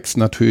sein, der wächst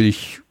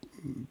natürlich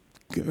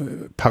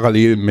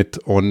parallel mit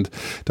und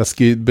das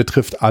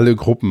betrifft alle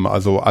Gruppen,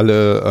 also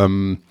alle,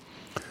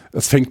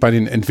 es fängt bei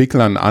den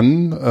Entwicklern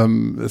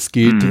an, es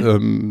geht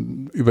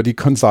über die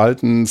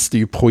Consultants,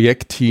 die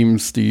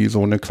Projektteams, die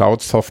so eine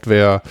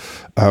Cloud-Software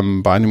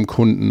bei einem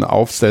Kunden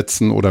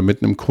aufsetzen oder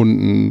mit einem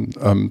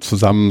Kunden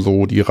zusammen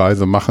so die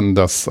Reise machen,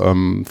 das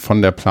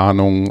von der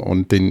Planung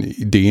und den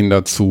Ideen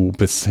dazu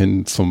bis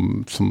hin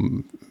zum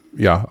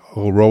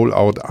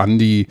Rollout an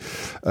die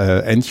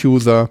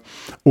End-User.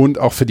 Und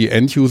auch für die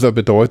End-User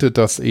bedeutet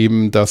das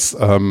eben, dass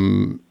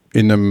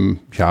in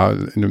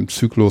einem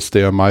Zyklus,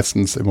 der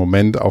meistens im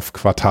Moment auf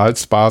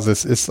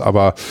Quartalsbasis ist,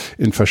 aber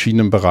in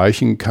verschiedenen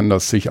Bereichen kann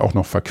das sich auch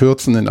noch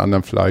verkürzen, in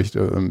anderen vielleicht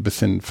ein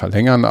bisschen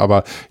verlängern.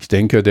 Aber ich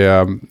denke,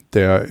 der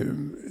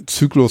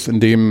Zyklus, in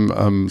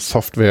dem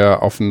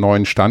Software auf einen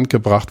neuen Stand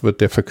gebracht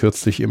wird, der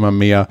verkürzt sich immer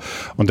mehr.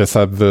 Und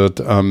deshalb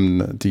wird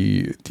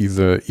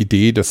diese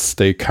Idee des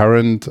Stay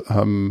Current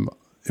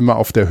immer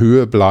auf der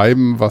Höhe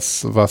bleiben,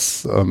 was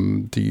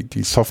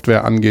die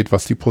Software angeht,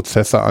 was die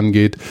Prozesse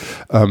angeht,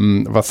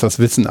 was das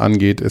Wissen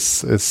angeht,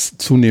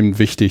 ist zunehmend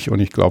wichtig und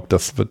ich glaube,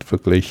 das wird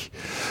wirklich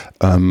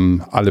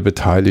alle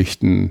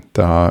Beteiligten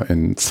da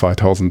in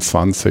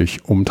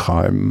 2020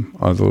 umtreiben.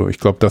 Also ich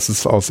glaube, das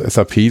ist aus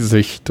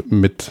SAP-Sicht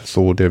mit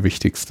so das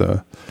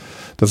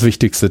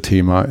wichtigste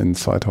Thema in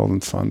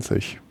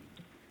 2020.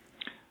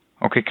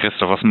 Okay,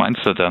 Christoph, was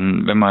meinst du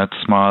denn, wenn wir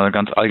jetzt mal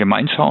ganz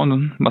allgemein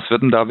schauen, was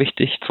wird denn da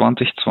wichtig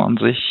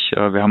 2020?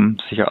 Wir haben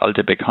sicher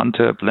alte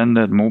Bekannte,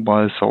 Blended,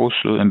 Mobile,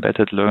 Social,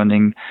 Embedded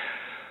Learning,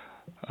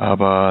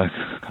 aber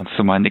kannst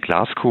du mal in die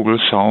Glaskugel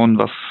schauen,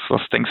 was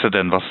denkst du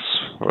denn, was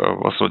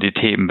so die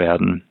Themen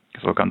werden,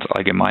 so ganz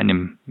allgemein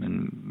im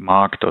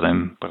Markt oder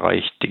im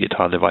Bereich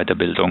digitale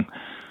Weiterbildung?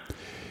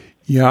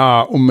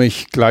 Ja, um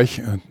mich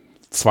gleich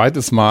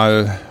zweites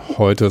Mal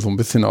heute so ein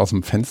bisschen aus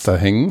dem Fenster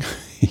hängen.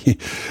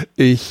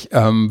 Ich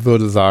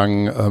würde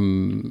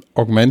sagen,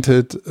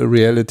 Augmented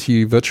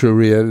Reality, Virtual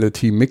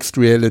Reality, Mixed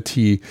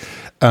Reality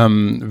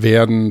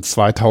werden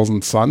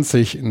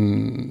 2020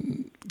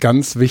 ein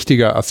ganz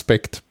wichtiger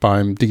Aspekt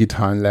beim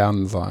digitalen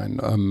Lernen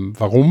sein.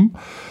 Warum?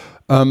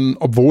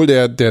 Obwohl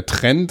der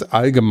Trend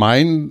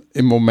allgemein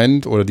im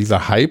Moment oder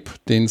dieser Hype,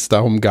 den es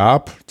darum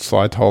gab,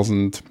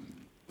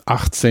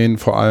 2018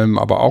 vor allem,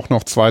 aber auch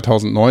noch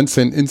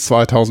 2019. In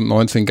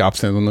 2019 gab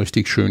es ja so einen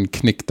richtig schönen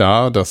Knick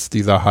da, dass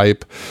dieser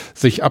Hype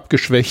sich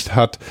abgeschwächt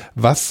hat,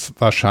 was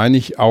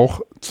wahrscheinlich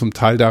auch zum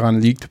Teil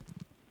daran liegt,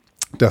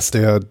 dass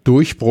der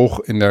Durchbruch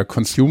in der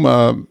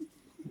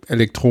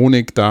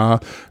Consumer-Elektronik da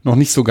noch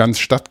nicht so ganz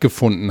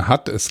stattgefunden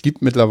hat. Es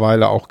gibt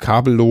mittlerweile auch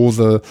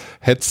kabellose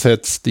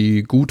Headsets,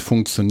 die gut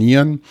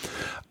funktionieren.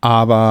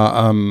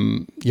 Aber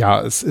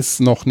es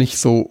ist noch nicht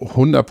so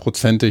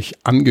hundertprozentig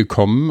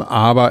angekommen.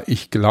 Aber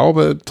ich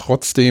glaube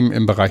trotzdem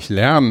im Bereich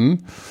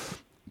Lernen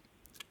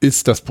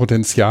ist das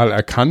Potenzial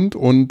erkannt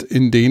und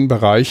in den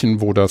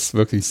Bereichen, wo das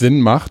wirklich Sinn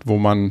macht, wo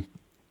man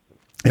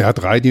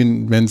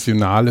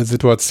dreidimensionale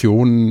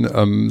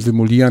Situationen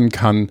simulieren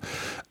kann,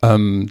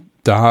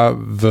 da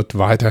wird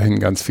weiterhin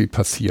ganz viel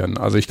passieren.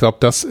 Also ich glaube,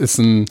 das ist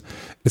ein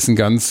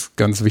ganz,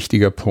 ganz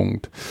wichtiger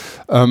Punkt.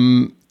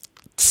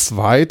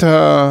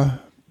 Zweiter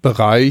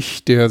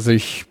Bereich, der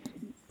sich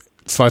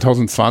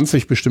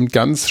 2020 bestimmt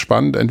ganz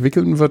spannend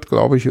entwickeln wird,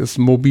 glaube ich, ist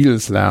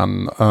mobiles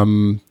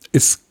Lernen.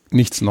 Ist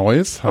nichts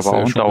Neues. Aber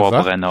auch ein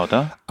Dauerbrenner,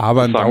 oder?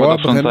 Aber ein Dauerbrenner.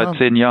 Das sagen wir doch schon seit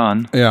 10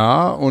 Jahren.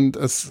 Ja, und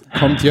es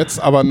kommt jetzt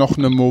aber noch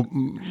eine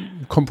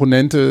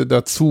Komponente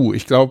dazu.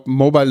 Ich glaube,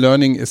 Mobile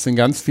Learning ist in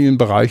ganz vielen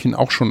Bereichen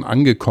auch schon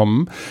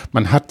angekommen.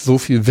 Man hat so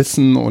viel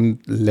Wissen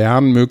und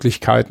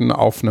Lernmöglichkeiten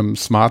auf einem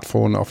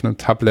Smartphone, auf einem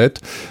Tablet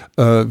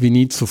wie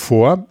nie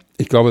zuvor.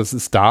 Ich glaube, es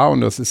ist da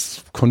und das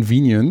ist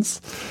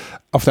Convenience.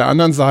 Auf der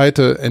anderen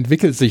Seite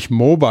entwickelt sich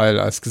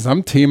Mobile als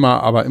Gesamtthema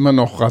aber immer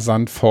noch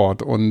rasant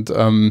fort und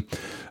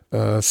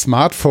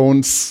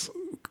Smartphones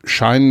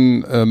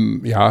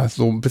scheinen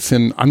so ein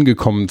bisschen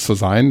angekommen zu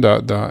sein.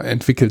 Da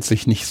entwickelt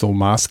sich nicht so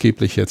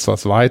maßgeblich jetzt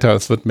was weiter.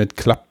 Es wird mit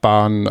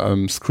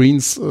klappbaren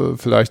Screens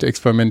vielleicht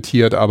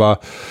experimentiert,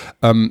 aber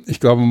ich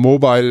glaube,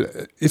 Mobile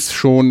ist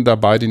schon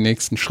dabei, den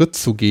nächsten Schritt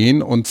zu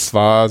gehen. Und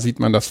zwar sieht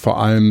man das vor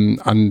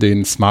allem an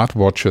den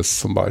Smartwatches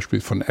zum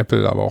Beispiel von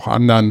Apple, aber auch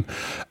anderen.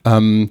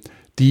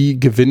 Die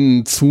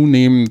gewinnen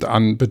zunehmend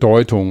an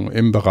Bedeutung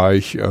im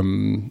Bereich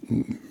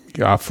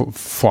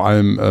vor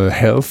allem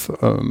Health,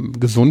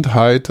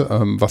 Gesundheit,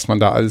 was man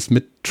da alles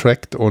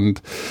mittrackt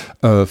und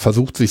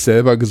versucht, sich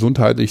selber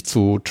gesundheitlich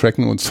zu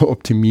tracken und zu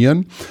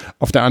optimieren.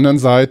 Auf der anderen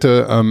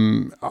Seite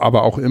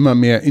aber auch immer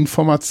mehr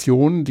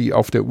Informationen, die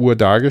auf der Uhr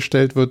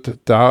dargestellt wird.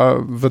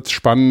 Da wird es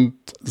spannend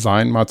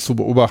sein, mal zu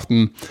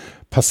beobachten,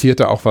 passiert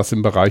da auch was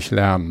im Bereich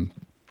Lernen.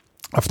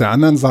 Auf der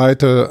anderen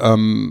Seite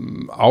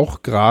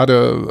auch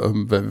gerade,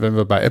 wenn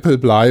wir bei Apple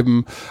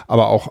bleiben,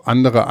 aber auch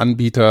andere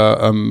Anbieter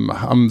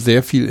haben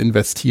sehr viel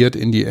investiert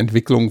in die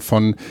Entwicklung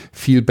von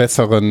viel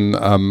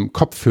besseren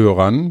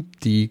Kopfhörern,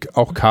 die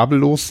auch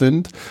kabellos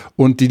sind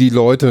und die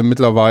Leute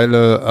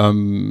mittlerweile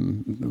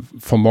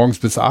von morgens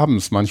bis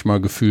abends manchmal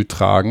gefühlt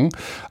tragen.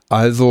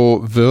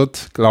 Also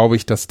wird, glaube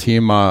ich, das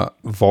Thema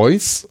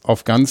Voice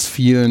auf ganz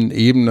vielen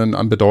Ebenen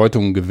an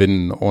Bedeutung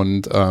gewinnen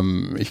und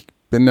ich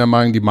bin der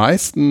Meinung, die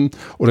meisten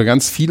oder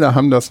ganz viele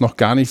haben das noch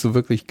gar nicht so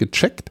wirklich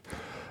gecheckt,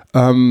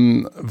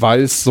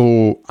 weil es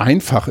so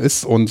einfach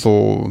ist und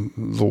so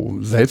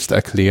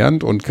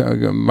selbsterklärend und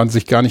man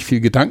sich gar nicht viel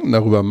Gedanken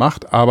darüber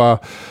macht, aber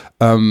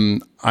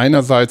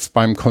einerseits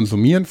beim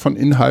Konsumieren von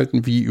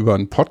Inhalten wie über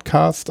einen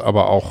Podcast,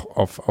 aber auch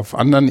auf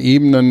anderen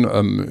Ebenen,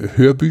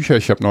 Hörbücher.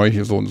 Ich habe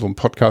neulich so einen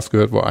Podcast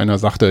gehört, wo einer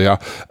sagte, er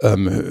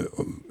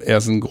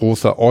ist ein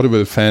großer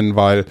Audible-Fan,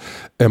 weil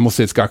er muss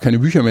jetzt gar keine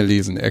Bücher mehr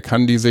lesen. Er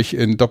kann die sich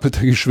in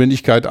doppelter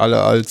Geschwindigkeit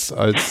alle als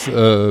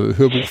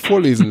Hörbuch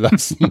vorlesen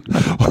lassen.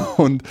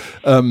 Und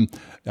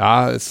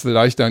es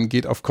vielleicht dann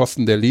geht auf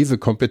Kosten der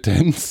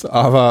Lesekompetenz,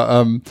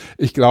 aber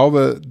ich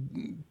glaube,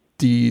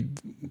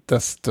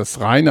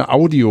 das reine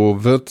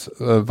Audio wird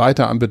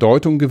weiter an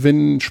Bedeutung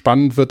gewinnen.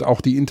 Spannend wird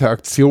auch die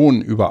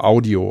Interaktion über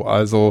Audio,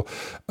 also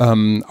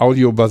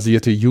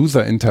audiobasierte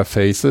User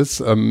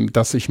Interfaces,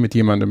 dass ich mit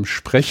jemandem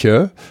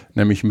spreche,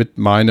 nämlich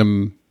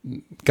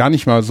gar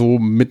nicht mal so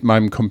mit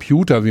meinem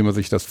Computer, wie man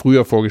sich das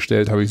früher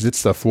vorgestellt hat. Ich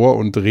sitze davor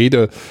und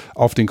rede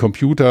auf den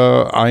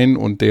Computer ein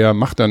und der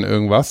macht dann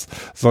irgendwas,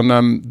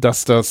 sondern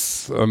dass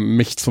das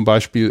mich zum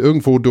Beispiel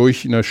irgendwo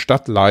durch eine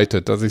Stadt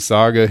leitet, dass ich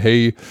sage,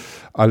 hey,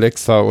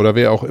 Alexa oder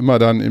wer auch immer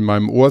dann in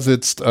meinem Ohr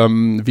sitzt,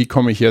 wie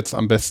komme ich jetzt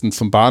am besten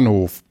zum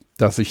Bahnhof?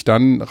 Dass ich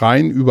dann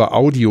rein über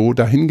Audio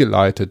dahin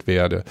geleitet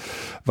werde,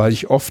 weil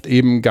ich oft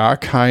eben gar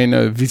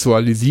keine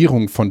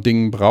Visualisierung von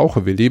Dingen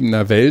brauche. Wir leben in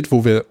einer Welt,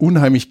 wo wir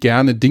unheimlich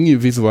gerne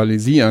Dinge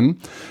visualisieren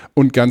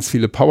und ganz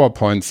viele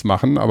PowerPoints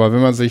machen, aber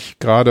wenn man sich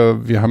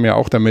gerade, wir haben ja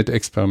auch damit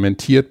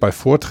experimentiert, bei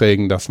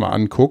Vorträgen das mal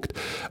anguckt,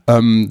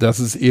 das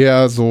ist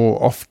eher so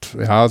oft,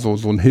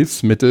 so ein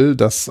Hilfsmittel,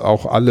 dass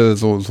auch alle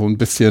so ein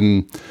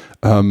bisschen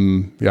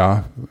dann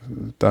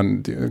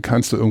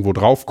kannst du irgendwo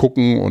drauf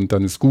gucken und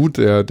dann ist gut.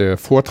 Der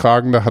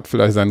Vortragende hat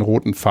vielleicht seinen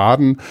roten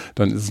Faden,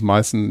 dann ist es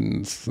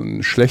meistens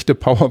eine schlechte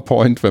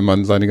PowerPoint, wenn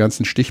man seine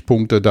ganzen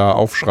Stichpunkte da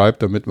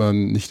aufschreibt, damit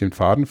man nicht den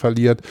Faden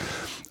verliert.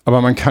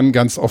 Aber man kann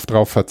ganz oft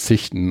drauf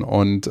verzichten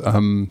und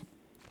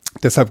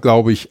Deshalb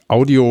glaube ich,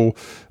 Audio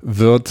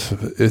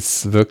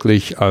ist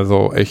wirklich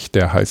also echt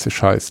der heiße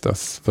Scheiß.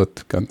 Das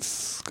wird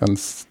ganz,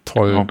 ganz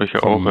toll. Glaube ich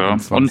auch, ja.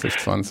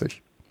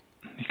 2020.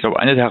 Und ich glaube,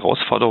 eine der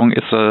Herausforderungen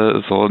ist,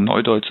 so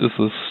neudeutsch ist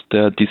es,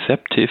 der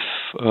Deceptive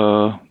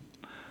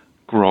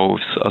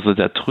Growth, also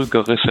der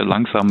trügerische,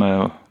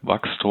 langsame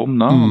Wachstum,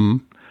 ne?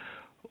 Mhm.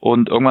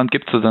 Und irgendwann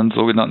gibt es dann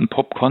sogenannten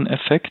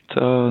Popcorn-Effekt,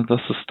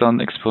 dass es dann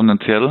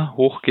exponentiell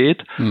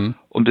hochgeht. Mhm.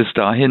 Und bis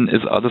dahin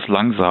ist alles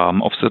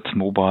langsam, ob es jetzt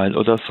Mobile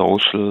oder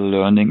Social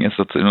Learning ist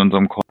jetzt in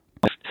unserem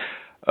Kontext.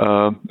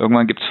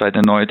 Irgendwann gibt es vielleicht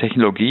eine neue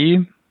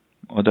Technologie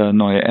oder eine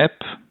neue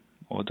App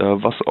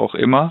oder was auch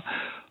immer.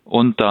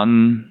 Und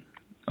dann,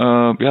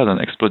 dann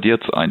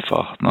explodiert es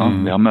einfach. Ne?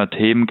 Mhm. Wir haben ja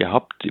Themen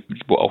gehabt,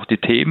 wo auch die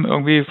Themen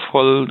irgendwie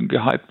voll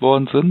gehypt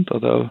worden sind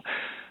oder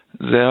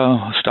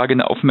sehr stark in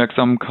der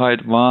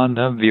Aufmerksamkeit waren.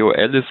 Ne?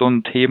 WOL ist so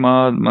ein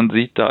Thema. Man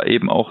sieht da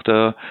eben auch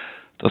das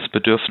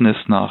Bedürfnis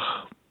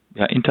nach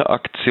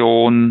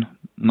Interaktion,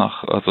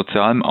 nach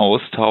sozialem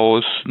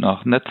Austausch,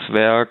 nach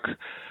Netzwerk,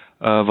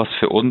 was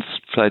für uns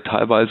vielleicht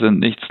teilweise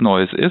nichts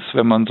Neues ist,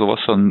 wenn man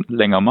sowas schon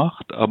länger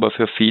macht, aber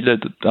für viele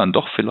dann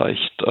doch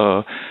vielleicht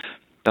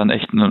dann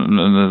echt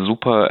eine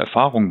super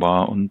Erfahrung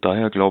war. Und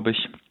daher glaube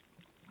ich,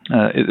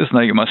 es ist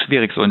natürlich immer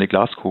schwierig, so in die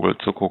Glaskugel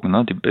zu gucken.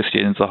 Ne? Die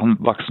bestehenden Sachen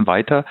wachsen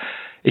weiter.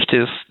 Ich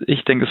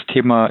denke, das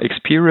Thema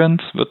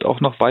Experience wird auch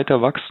noch weiter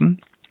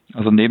wachsen,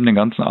 also neben den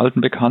ganzen alten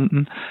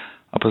Bekannten.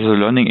 Aber so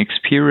Learning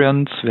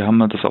Experience, wir haben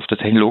das auf der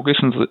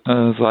technologischen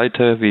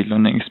Seite wie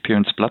Learning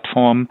Experience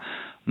Plattform,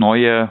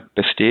 neue,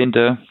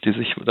 bestehende, die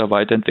sich da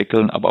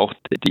weiterentwickeln, aber auch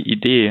die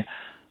Idee,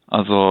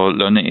 also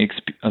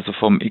also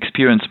vom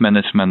Experience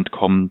Management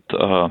kommt,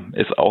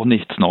 ist auch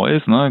nichts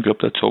Neues. Ne? Ich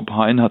glaube, der Joe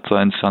Pine hat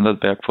sein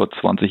Standardwerk vor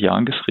 20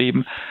 Jahren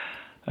geschrieben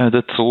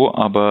dazu,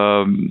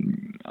 aber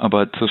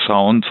zu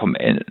schauen,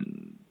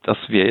 dass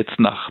wir jetzt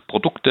nach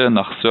Produkte,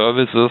 nach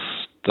Services,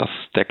 dass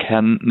der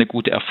Kern eine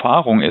gute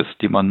Erfahrung ist,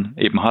 die man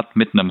eben hat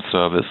mit einem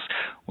Service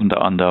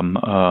unter anderem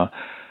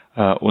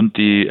und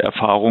die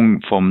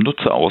Erfahrung vom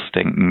Nutzer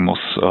ausdenken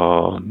muss,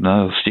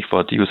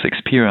 Stichwort User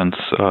Experience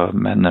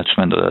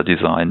Management oder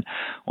Design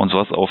und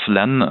sowas auf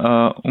Lernen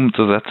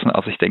umzusetzen.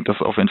 Also ich denke, das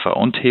ist auf jeden Fall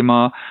auch ein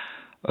Thema.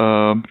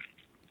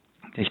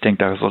 Ich denke,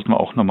 da sollten wir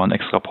auch nochmal einen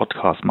extra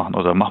Podcast machen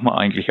oder machen wir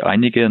eigentlich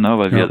einige, ne,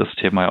 weil wir das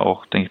Thema ja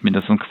auch, denke ich,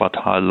 mindestens ein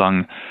Quartal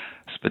lang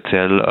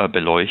speziell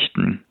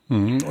beleuchten.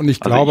 Und ich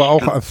glaube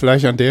auch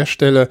vielleicht an der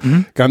Stelle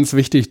ganz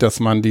wichtig, dass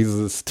man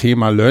dieses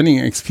Thema Learning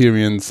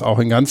Experience auch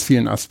in ganz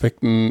vielen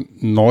Aspekten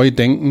neu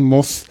denken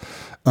muss,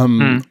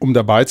 um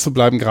dabei zu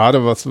bleiben.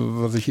 Gerade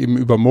was ich eben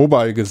über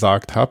Mobile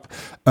gesagt habe,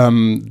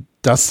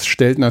 das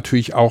stellt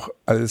natürlich auch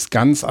als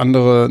ganz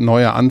andere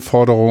neue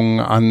Anforderungen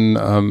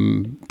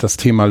an das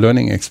Thema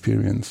Learning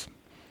Experience.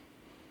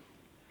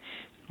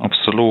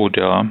 Absolut,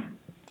 ja.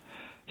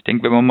 Ich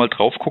denke, wenn man mal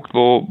drauf guckt,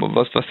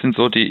 was sind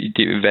so die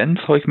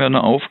Events, habe ich mir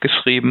noch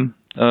aufgeschrieben,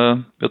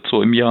 wird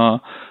so im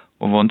Jahr,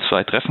 wo wir uns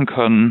vielleicht treffen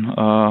können,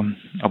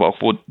 aber auch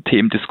wo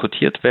Themen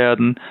diskutiert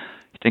werden.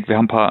 Ich denke, wir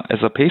haben ein paar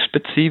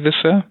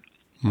SAP-spezifische.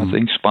 Also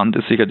spannend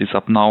ist sicher die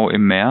SAP Now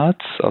im März,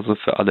 also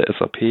für alle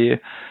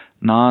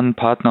SAP-nahen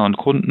Partner und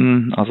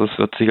Kunden. Also es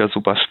wird sicher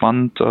super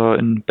spannend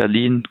in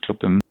Berlin, ich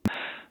glaube in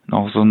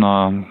so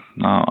einer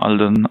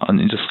alten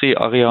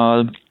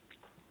Industrieareal.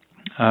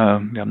 Wir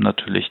haben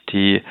natürlich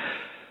die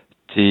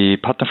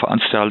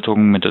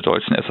Partnerveranstaltungen mit der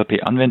deutschen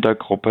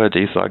SAP-Anwendergruppe,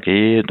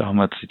 DSAG, da haben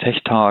wir jetzt die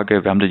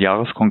Tech-Tage, wir haben den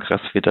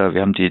Jahreskongress wieder,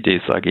 wir haben die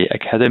DSAG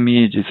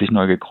Academy, die sich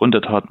neu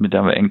gegründet hat, mit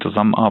der wir eng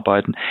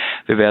zusammenarbeiten.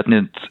 Wir werden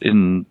jetzt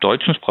im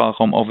deutschen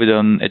Sprachraum auch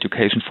wieder ein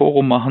Education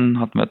Forum machen,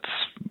 hatten wir jetzt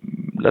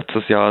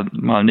letztes Jahr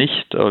mal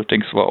nicht. Ich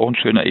denke, es war auch ein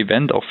schöner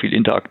Event, auch viel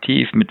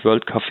interaktiv mit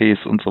World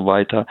Cafés und so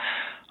weiter.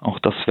 Auch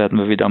das werden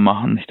wir wieder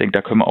machen. Ich denke,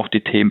 da können wir auch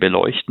die Themen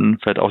beleuchten,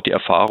 vielleicht auch die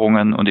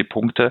Erfahrungen und die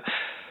Punkte.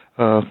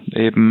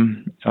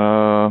 Und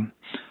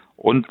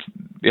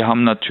wir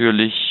haben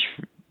natürlich,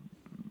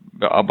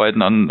 wir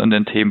arbeiten an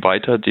den Themen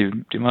weiter, die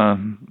wir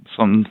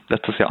schon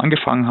letztes Jahr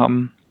angefangen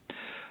haben.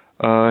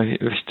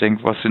 Ich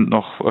denke, was sind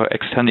noch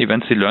externe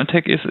Events? Die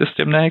LearnTech ist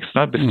demnächst,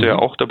 ne? Bist du ja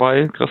auch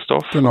dabei,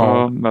 Christoph?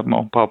 Genau. Wir haben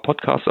auch ein paar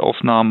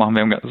Podcast-Aufnahmen, machen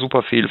wir haben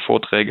super viele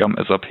Vorträge am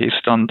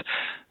SAP-Stand.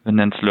 Wir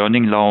nennen es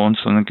Learning Lounge,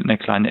 so eine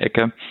kleine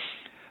Ecke,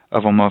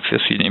 wo wir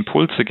verschiedene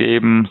Impulse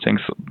geben.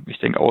 Ich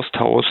denke,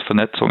 Austausch,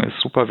 Vernetzung ist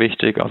super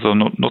wichtig. Also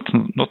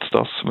nutzt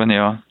das, wenn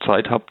ihr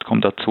Zeit habt,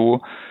 kommt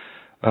dazu.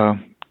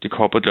 Die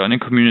Corporate Learning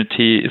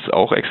Community ist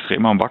auch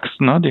extrem am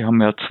Wachsen. Ne? Die haben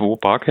ja 2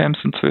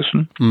 Barcamps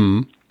inzwischen.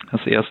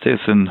 Das erste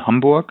ist in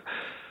Hamburg.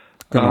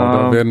 Genau,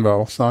 da werden wir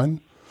auch sein.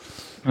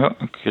 Ja,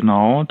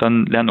 genau.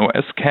 Dann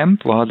LernOS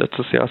Camp war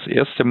letztes Jahr das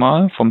erste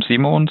Mal vom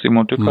Simon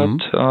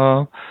Dückert.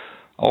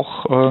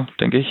 Auch,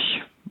 denke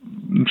ich,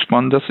 ein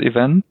spannendes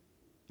Event.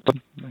 Ich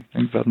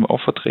denke, werden wir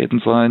auch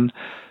vertreten sein.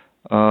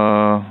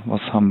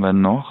 Was haben wir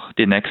noch?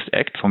 Die Next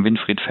Act von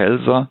Winfried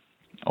Felser.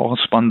 Auch ein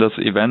spannendes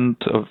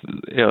Event.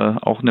 Eher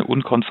auch eine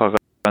Unkonferenz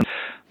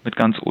mit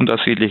ganz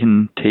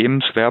unterschiedlichen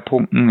Themen,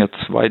 Schwerpunkten,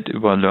 jetzt weit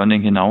über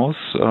Learning hinaus.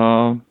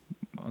 Also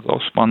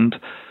auch spannend.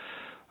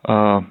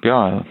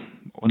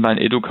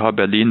 Online-Educa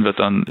Berlin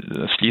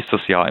schließt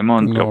das Jahr immer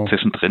und ich Genau. glaube,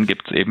 zwischendrin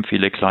gibt es eben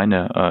viele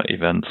kleine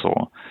Events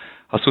so.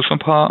 Hast du schon ein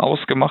paar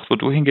ausgemacht, wo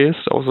du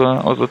hingehst,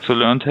 außer zu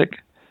LearnTech?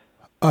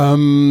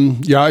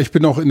 Ja, ich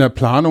bin auch in der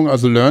Planung,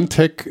 also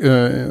LearnTech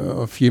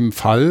auf jeden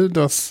Fall,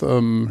 das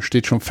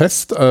steht schon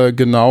fest.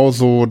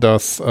 Genauso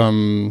das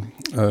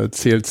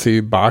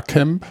CLC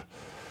Barcamp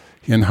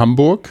hier in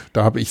Hamburg,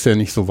 da habe ich es ja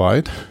nicht so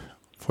weit.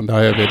 Von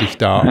daher werde ich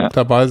da auch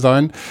dabei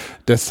sein.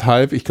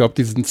 Deshalb, ich glaube,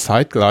 diesen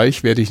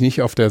zeitgleich werde ich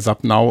nicht auf der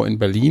SAP Now in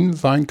Berlin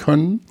sein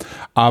können.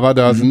 Aber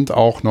da sind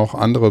auch noch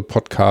andere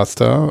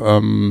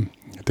Podcaster.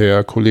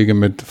 Der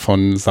Kollege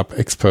von SAP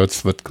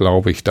Experts wird,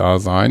 glaube ich, da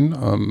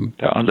sein.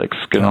 Der Alex,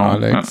 genau.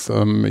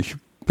 Ich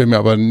bin mir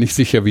aber nicht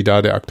sicher, wie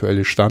da der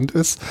aktuelle Stand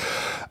ist.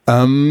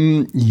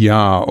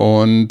 Ja,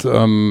 und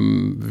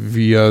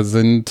wir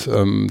sind,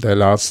 der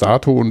Lars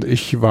Sato und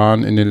ich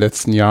waren in den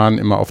letzten Jahren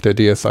immer auf der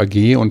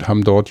DSAG und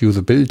haben dort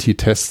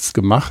Usability-Tests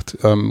gemacht,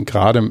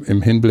 gerade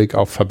im Hinblick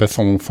auf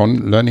Verbesserungen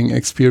von Learning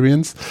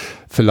Experience.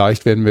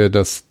 Vielleicht werden wir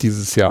das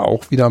dieses Jahr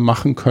auch wieder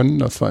machen können.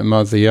 Das war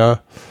immer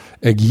sehr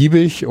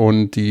ergiebig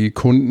und die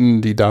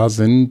Kunden, die da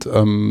sind,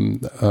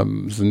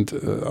 sind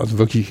also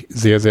wirklich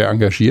sehr, sehr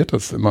engagiert.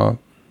 Das ist immer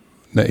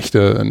ein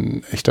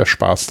echter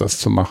Spaß, das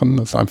zu machen.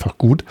 Das ist einfach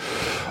gut.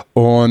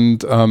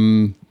 Und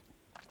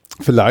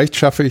vielleicht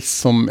schaffe ich es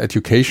zum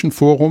Education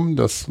Forum.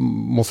 Das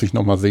muss ich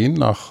nochmal sehen,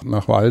 nach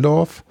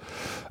Walldorf.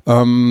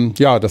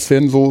 Ja, das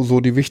werden so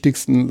die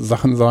wichtigsten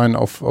Sachen sein,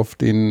 auf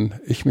denen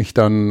ich mich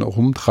dann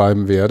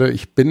rumtreiben werde.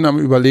 Ich bin am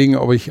Überlegen,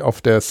 ob ich auf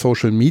der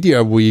Social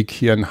Media Week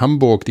hier in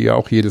Hamburg, die ja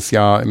auch jedes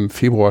Jahr im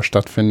Februar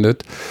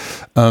stattfindet,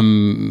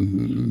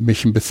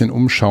 mich ein bisschen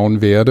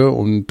umschauen werde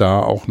und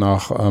da auch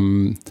nach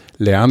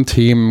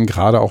Lernthemen,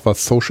 gerade auch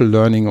was Social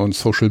Learning und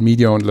Social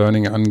Media und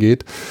Learning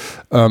angeht.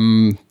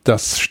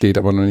 Das steht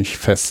aber noch nicht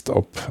fest,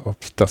 ob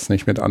das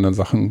nicht mit anderen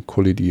Sachen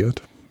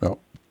kollidiert. Ja.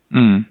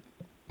 Mhm.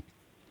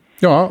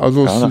 Ja,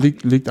 also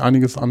es liegt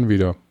einiges an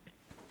wieder.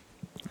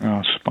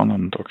 Ja,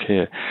 spannend,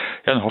 okay.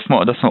 Ja, dann hoffen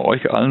wir, dass wir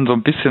euch allen so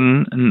ein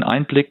bisschen einen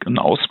Einblick, einen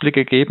Ausblick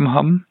gegeben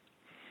haben.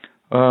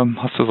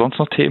 Hast du sonst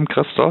noch Themen,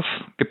 Christoph?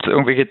 Gibt es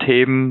irgendwelche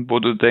Themen,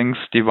 wo du denkst,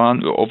 die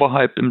waren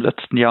overhyped im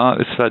letzten Jahr?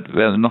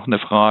 Wäre noch eine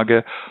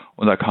Frage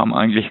und da kam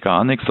eigentlich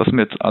gar nichts. Was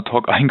mir jetzt ad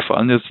hoc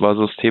eingefallen ist, war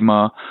so das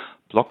Thema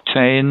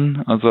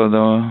Blockchain. Also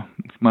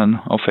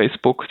auf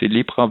Facebook, die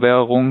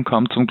Libra-Währung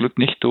kam zum Glück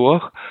nicht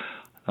durch.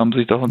 Haben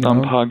sich doch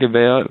ein paar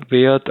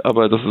gewehrt,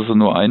 aber das ist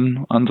nur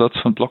ein Ansatz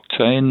von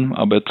Blockchain.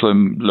 Aber jetzt so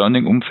im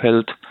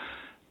Learning-Umfeld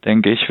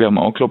denke ich, wir haben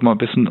auch, glaube ich, mal ein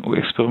bisschen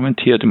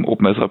experimentiert im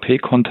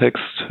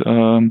OpenSAP-Kontext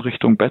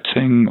Richtung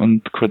Batching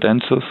und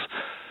Credentials.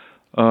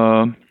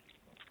 Aber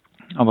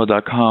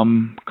da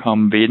kam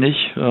wenig,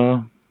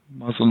 war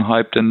so ein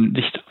Hype, den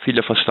nicht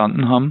viele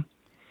verstanden haben.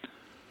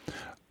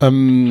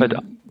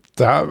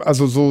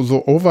 Also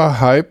so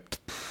overhyped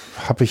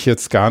habe ich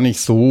jetzt gar nicht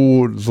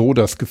so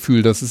das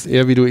Gefühl. Das ist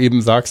eher, wie du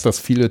eben sagst, dass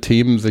viele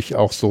Themen sich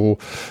auch so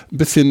ein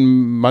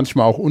bisschen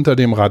manchmal auch unter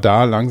dem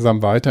Radar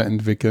langsam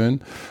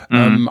weiterentwickeln.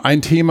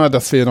 Ein Thema,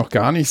 das wir noch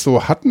gar nicht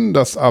so hatten,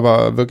 das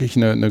aber wirklich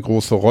eine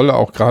große Rolle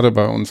auch gerade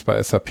bei uns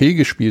bei SAP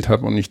gespielt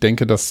hat und ich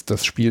denke, dass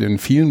das spielt in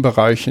vielen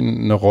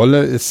Bereichen eine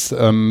Rolle, ist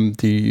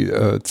die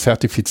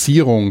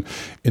Zertifizierung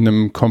in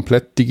einem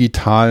komplett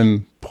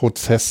digitalen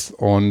Prozess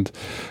und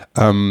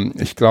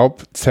ich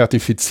glaube,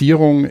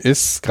 Zertifizierung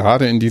ist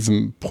gerade in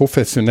diesem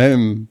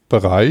professionellen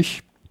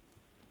Bereich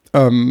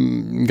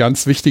ein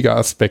ganz wichtiger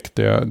Aspekt,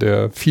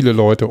 der viele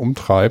Leute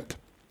umtreibt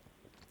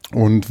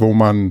und wo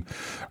man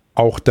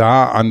auch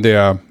da an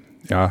der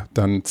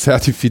dann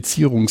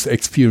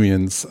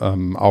Zertifizierungsexperience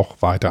auch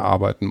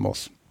weiterarbeiten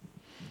muss.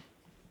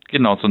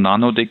 Genau, so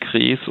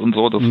Nano-Decrees und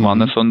so, das waren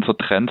ja schon so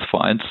Trends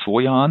vor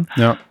 1-2 Jahren,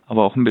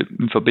 aber auch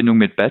in Verbindung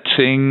mit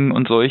Batching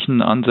und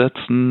solchen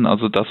Ansätzen,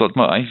 also da sollten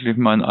wir eigentlich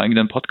mal einen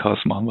eigenen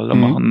Podcast machen, weil da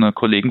machen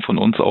Kollegen von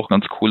uns auch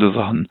ganz coole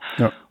Sachen.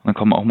 Ja. Und dann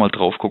kann man auch mal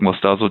drauf gucken, was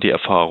da so die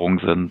Erfahrungen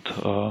sind.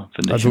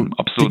 Finde ich ein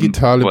absolut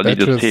digitale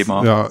valides Badges,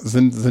 Thema.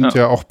 Sind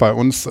ja auch bei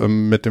uns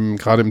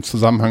gerade im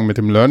Zusammenhang mit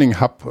dem Learning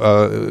Hub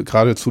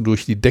geradezu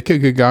durch die Decke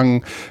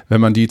gegangen.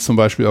 Wenn man die zum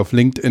Beispiel auf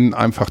LinkedIn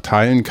einfach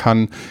teilen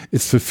kann,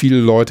 ist für viele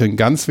Leute ein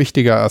ganz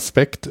wichtiger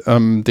Aspekt,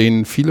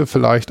 den viele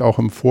vielleicht auch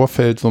im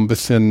Vorfeld so ein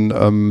bisschen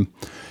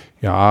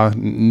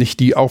nicht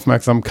die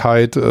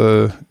Aufmerksamkeit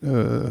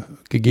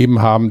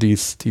gegeben haben, die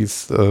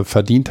es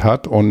verdient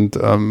hat und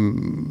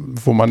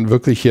wo man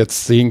wirklich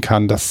jetzt sehen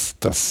kann, dass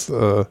das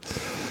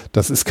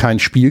ist kein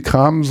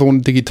Spielkram, so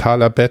ein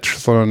digitaler Badge,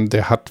 sondern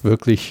der hat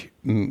wirklich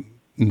einen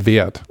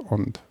Wert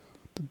und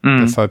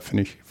deshalb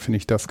finde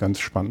ich das ganz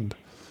spannend.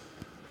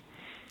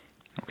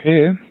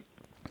 Okay.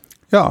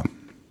 Ja.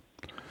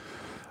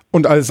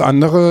 Und alles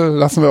andere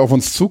lassen wir auf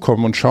uns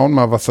zukommen und schauen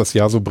mal, was das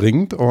Jahr so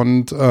bringt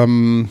und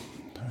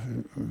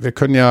wir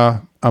können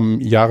ja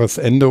am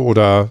Jahresende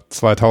oder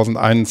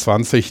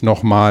 2021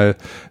 nochmal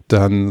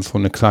dann so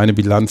eine kleine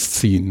Bilanz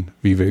ziehen,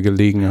 wie wir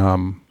gelegen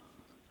haben.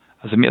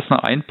 Also mir ist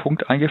noch ein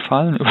Punkt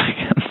eingefallen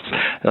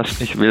übrigens.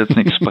 Ich will jetzt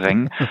nichts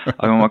sprengen,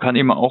 aber man kann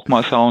immer auch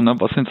mal schauen,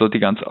 was sind so die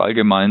ganz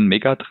allgemeinen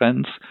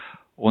Megatrends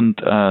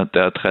Und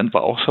der Trend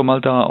war auch schon mal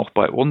da, auch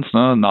bei uns,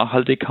 ne?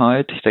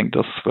 Nachhaltigkeit. Ich denke,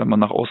 dass wenn man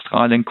nach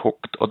Australien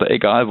guckt oder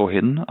egal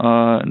wohin,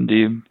 in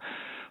die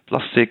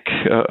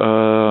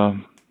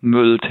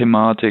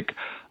Plastikmüll-Thematik,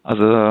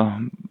 also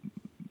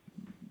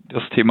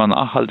das Thema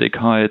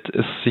Nachhaltigkeit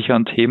ist sicher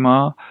ein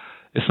Thema.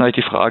 Ist natürlich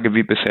die Frage,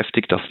 wie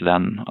beschäftigt das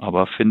Lernen.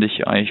 Aber finde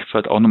ich eigentlich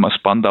vielleicht auch nochmal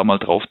spannend, da mal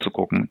drauf zu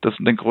gucken. Das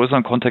in den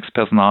größeren Kontext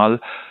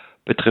Personal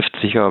betrifft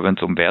sicher, wenn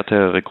es um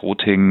Werte,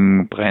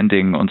 Recruiting,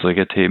 Branding und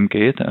solche Themen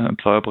geht,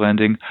 Employer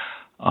Branding.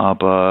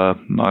 Aber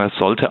man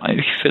sollte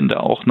eigentlich, ich finde,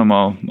 auch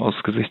nochmal aus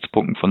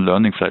Gesichtspunkten von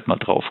Learning vielleicht mal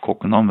drauf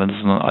gucken. Ne? Wenn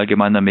es so ein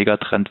allgemeiner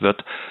Megatrend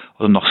wird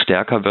oder noch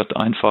stärker wird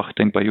einfach, ich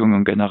denke, bei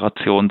jungen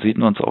Generationen sieht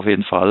man es auf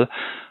jeden Fall.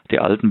 Die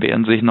Alten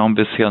wehren sich noch ein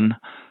bisschen,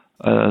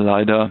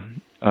 leider.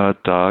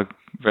 Da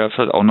wäre es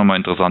halt auch nochmal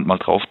interessant, mal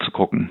drauf zu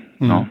gucken.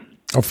 Mhm. Ne?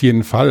 Auf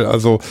jeden Fall.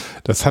 Also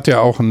das hat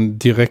ja auch einen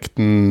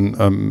direkten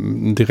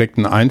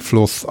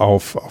Einfluss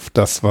auf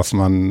das, was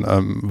man,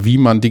 wie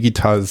man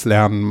digitales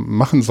Lernen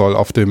machen soll.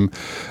 Auf dem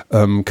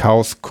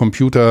Chaos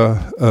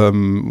Computer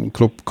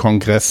Club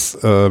Kongress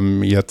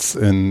jetzt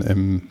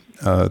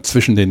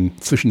zwischen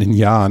den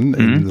Jahren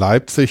in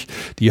Leipzig.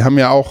 Die haben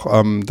ja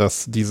auch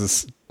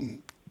dieses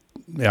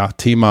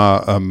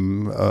Thema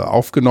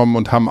aufgenommen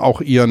und haben auch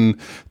ihren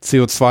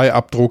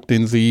CO2-Abdruck,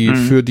 den sie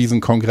für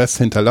diesen Kongress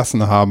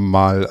hinterlassen haben,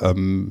 mal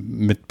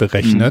mit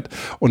berechnet.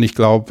 Und ich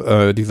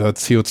glaube, dieser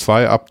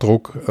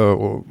CO2-Abdruck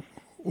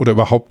oder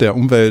überhaupt der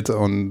Umwelt-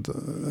 und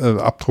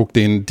Abdruck,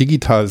 den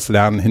digitales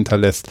Lernen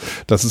hinterlässt,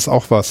 das ist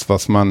auch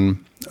was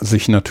man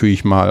sich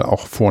natürlich mal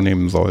auch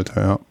vornehmen sollte.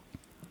 Ja.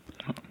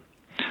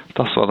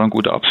 Das war dann ein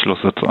guter Abschluss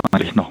jetzt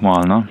eigentlich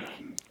nochmal, ne?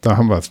 Da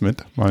haben wir es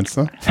mit, meinst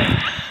du?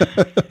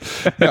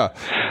 Ja,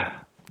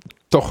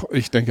 doch,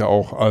 ich denke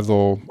auch.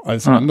 Also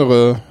alles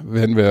andere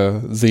werden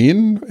wir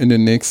sehen in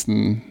den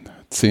nächsten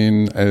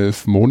 10,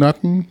 11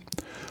 Monaten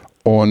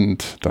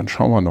und dann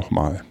schauen wir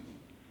nochmal.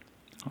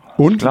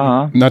 Und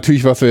klar,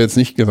 natürlich, was wir jetzt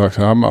nicht gesagt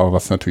haben, aber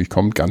was natürlich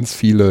kommt, ganz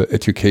viele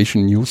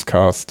Education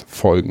Newscast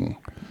Folgen.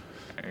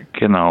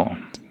 Genau.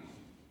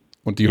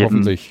 Und die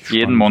hoffentlich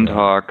jeden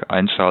Montag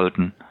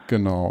einschalten.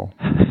 Genau.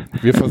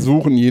 Wir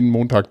versuchen, jeden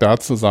Montag da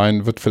zu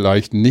sein. Wird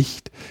vielleicht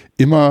nicht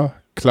immer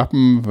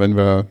klappen, wenn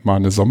wir mal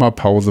eine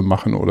Sommerpause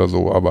machen oder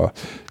so, aber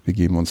wir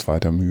geben uns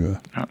weiter Mühe.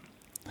 Ja.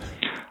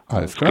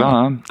 Alles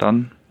klar.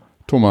 Dann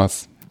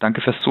Thomas. Danke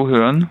fürs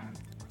Zuhören.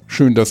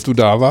 Schön, dass du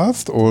da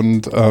warst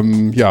und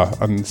an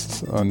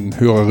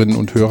Hörerinnen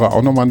und Hörer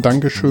auch nochmal ein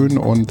Dankeschön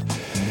und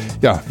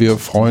ja, wir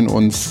freuen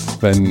uns,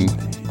 wenn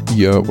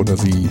ihr oder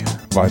sie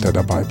weiter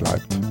dabei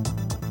bleibt.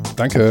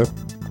 Danke.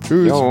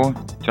 Tschüss. Jo,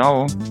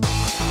 ciao.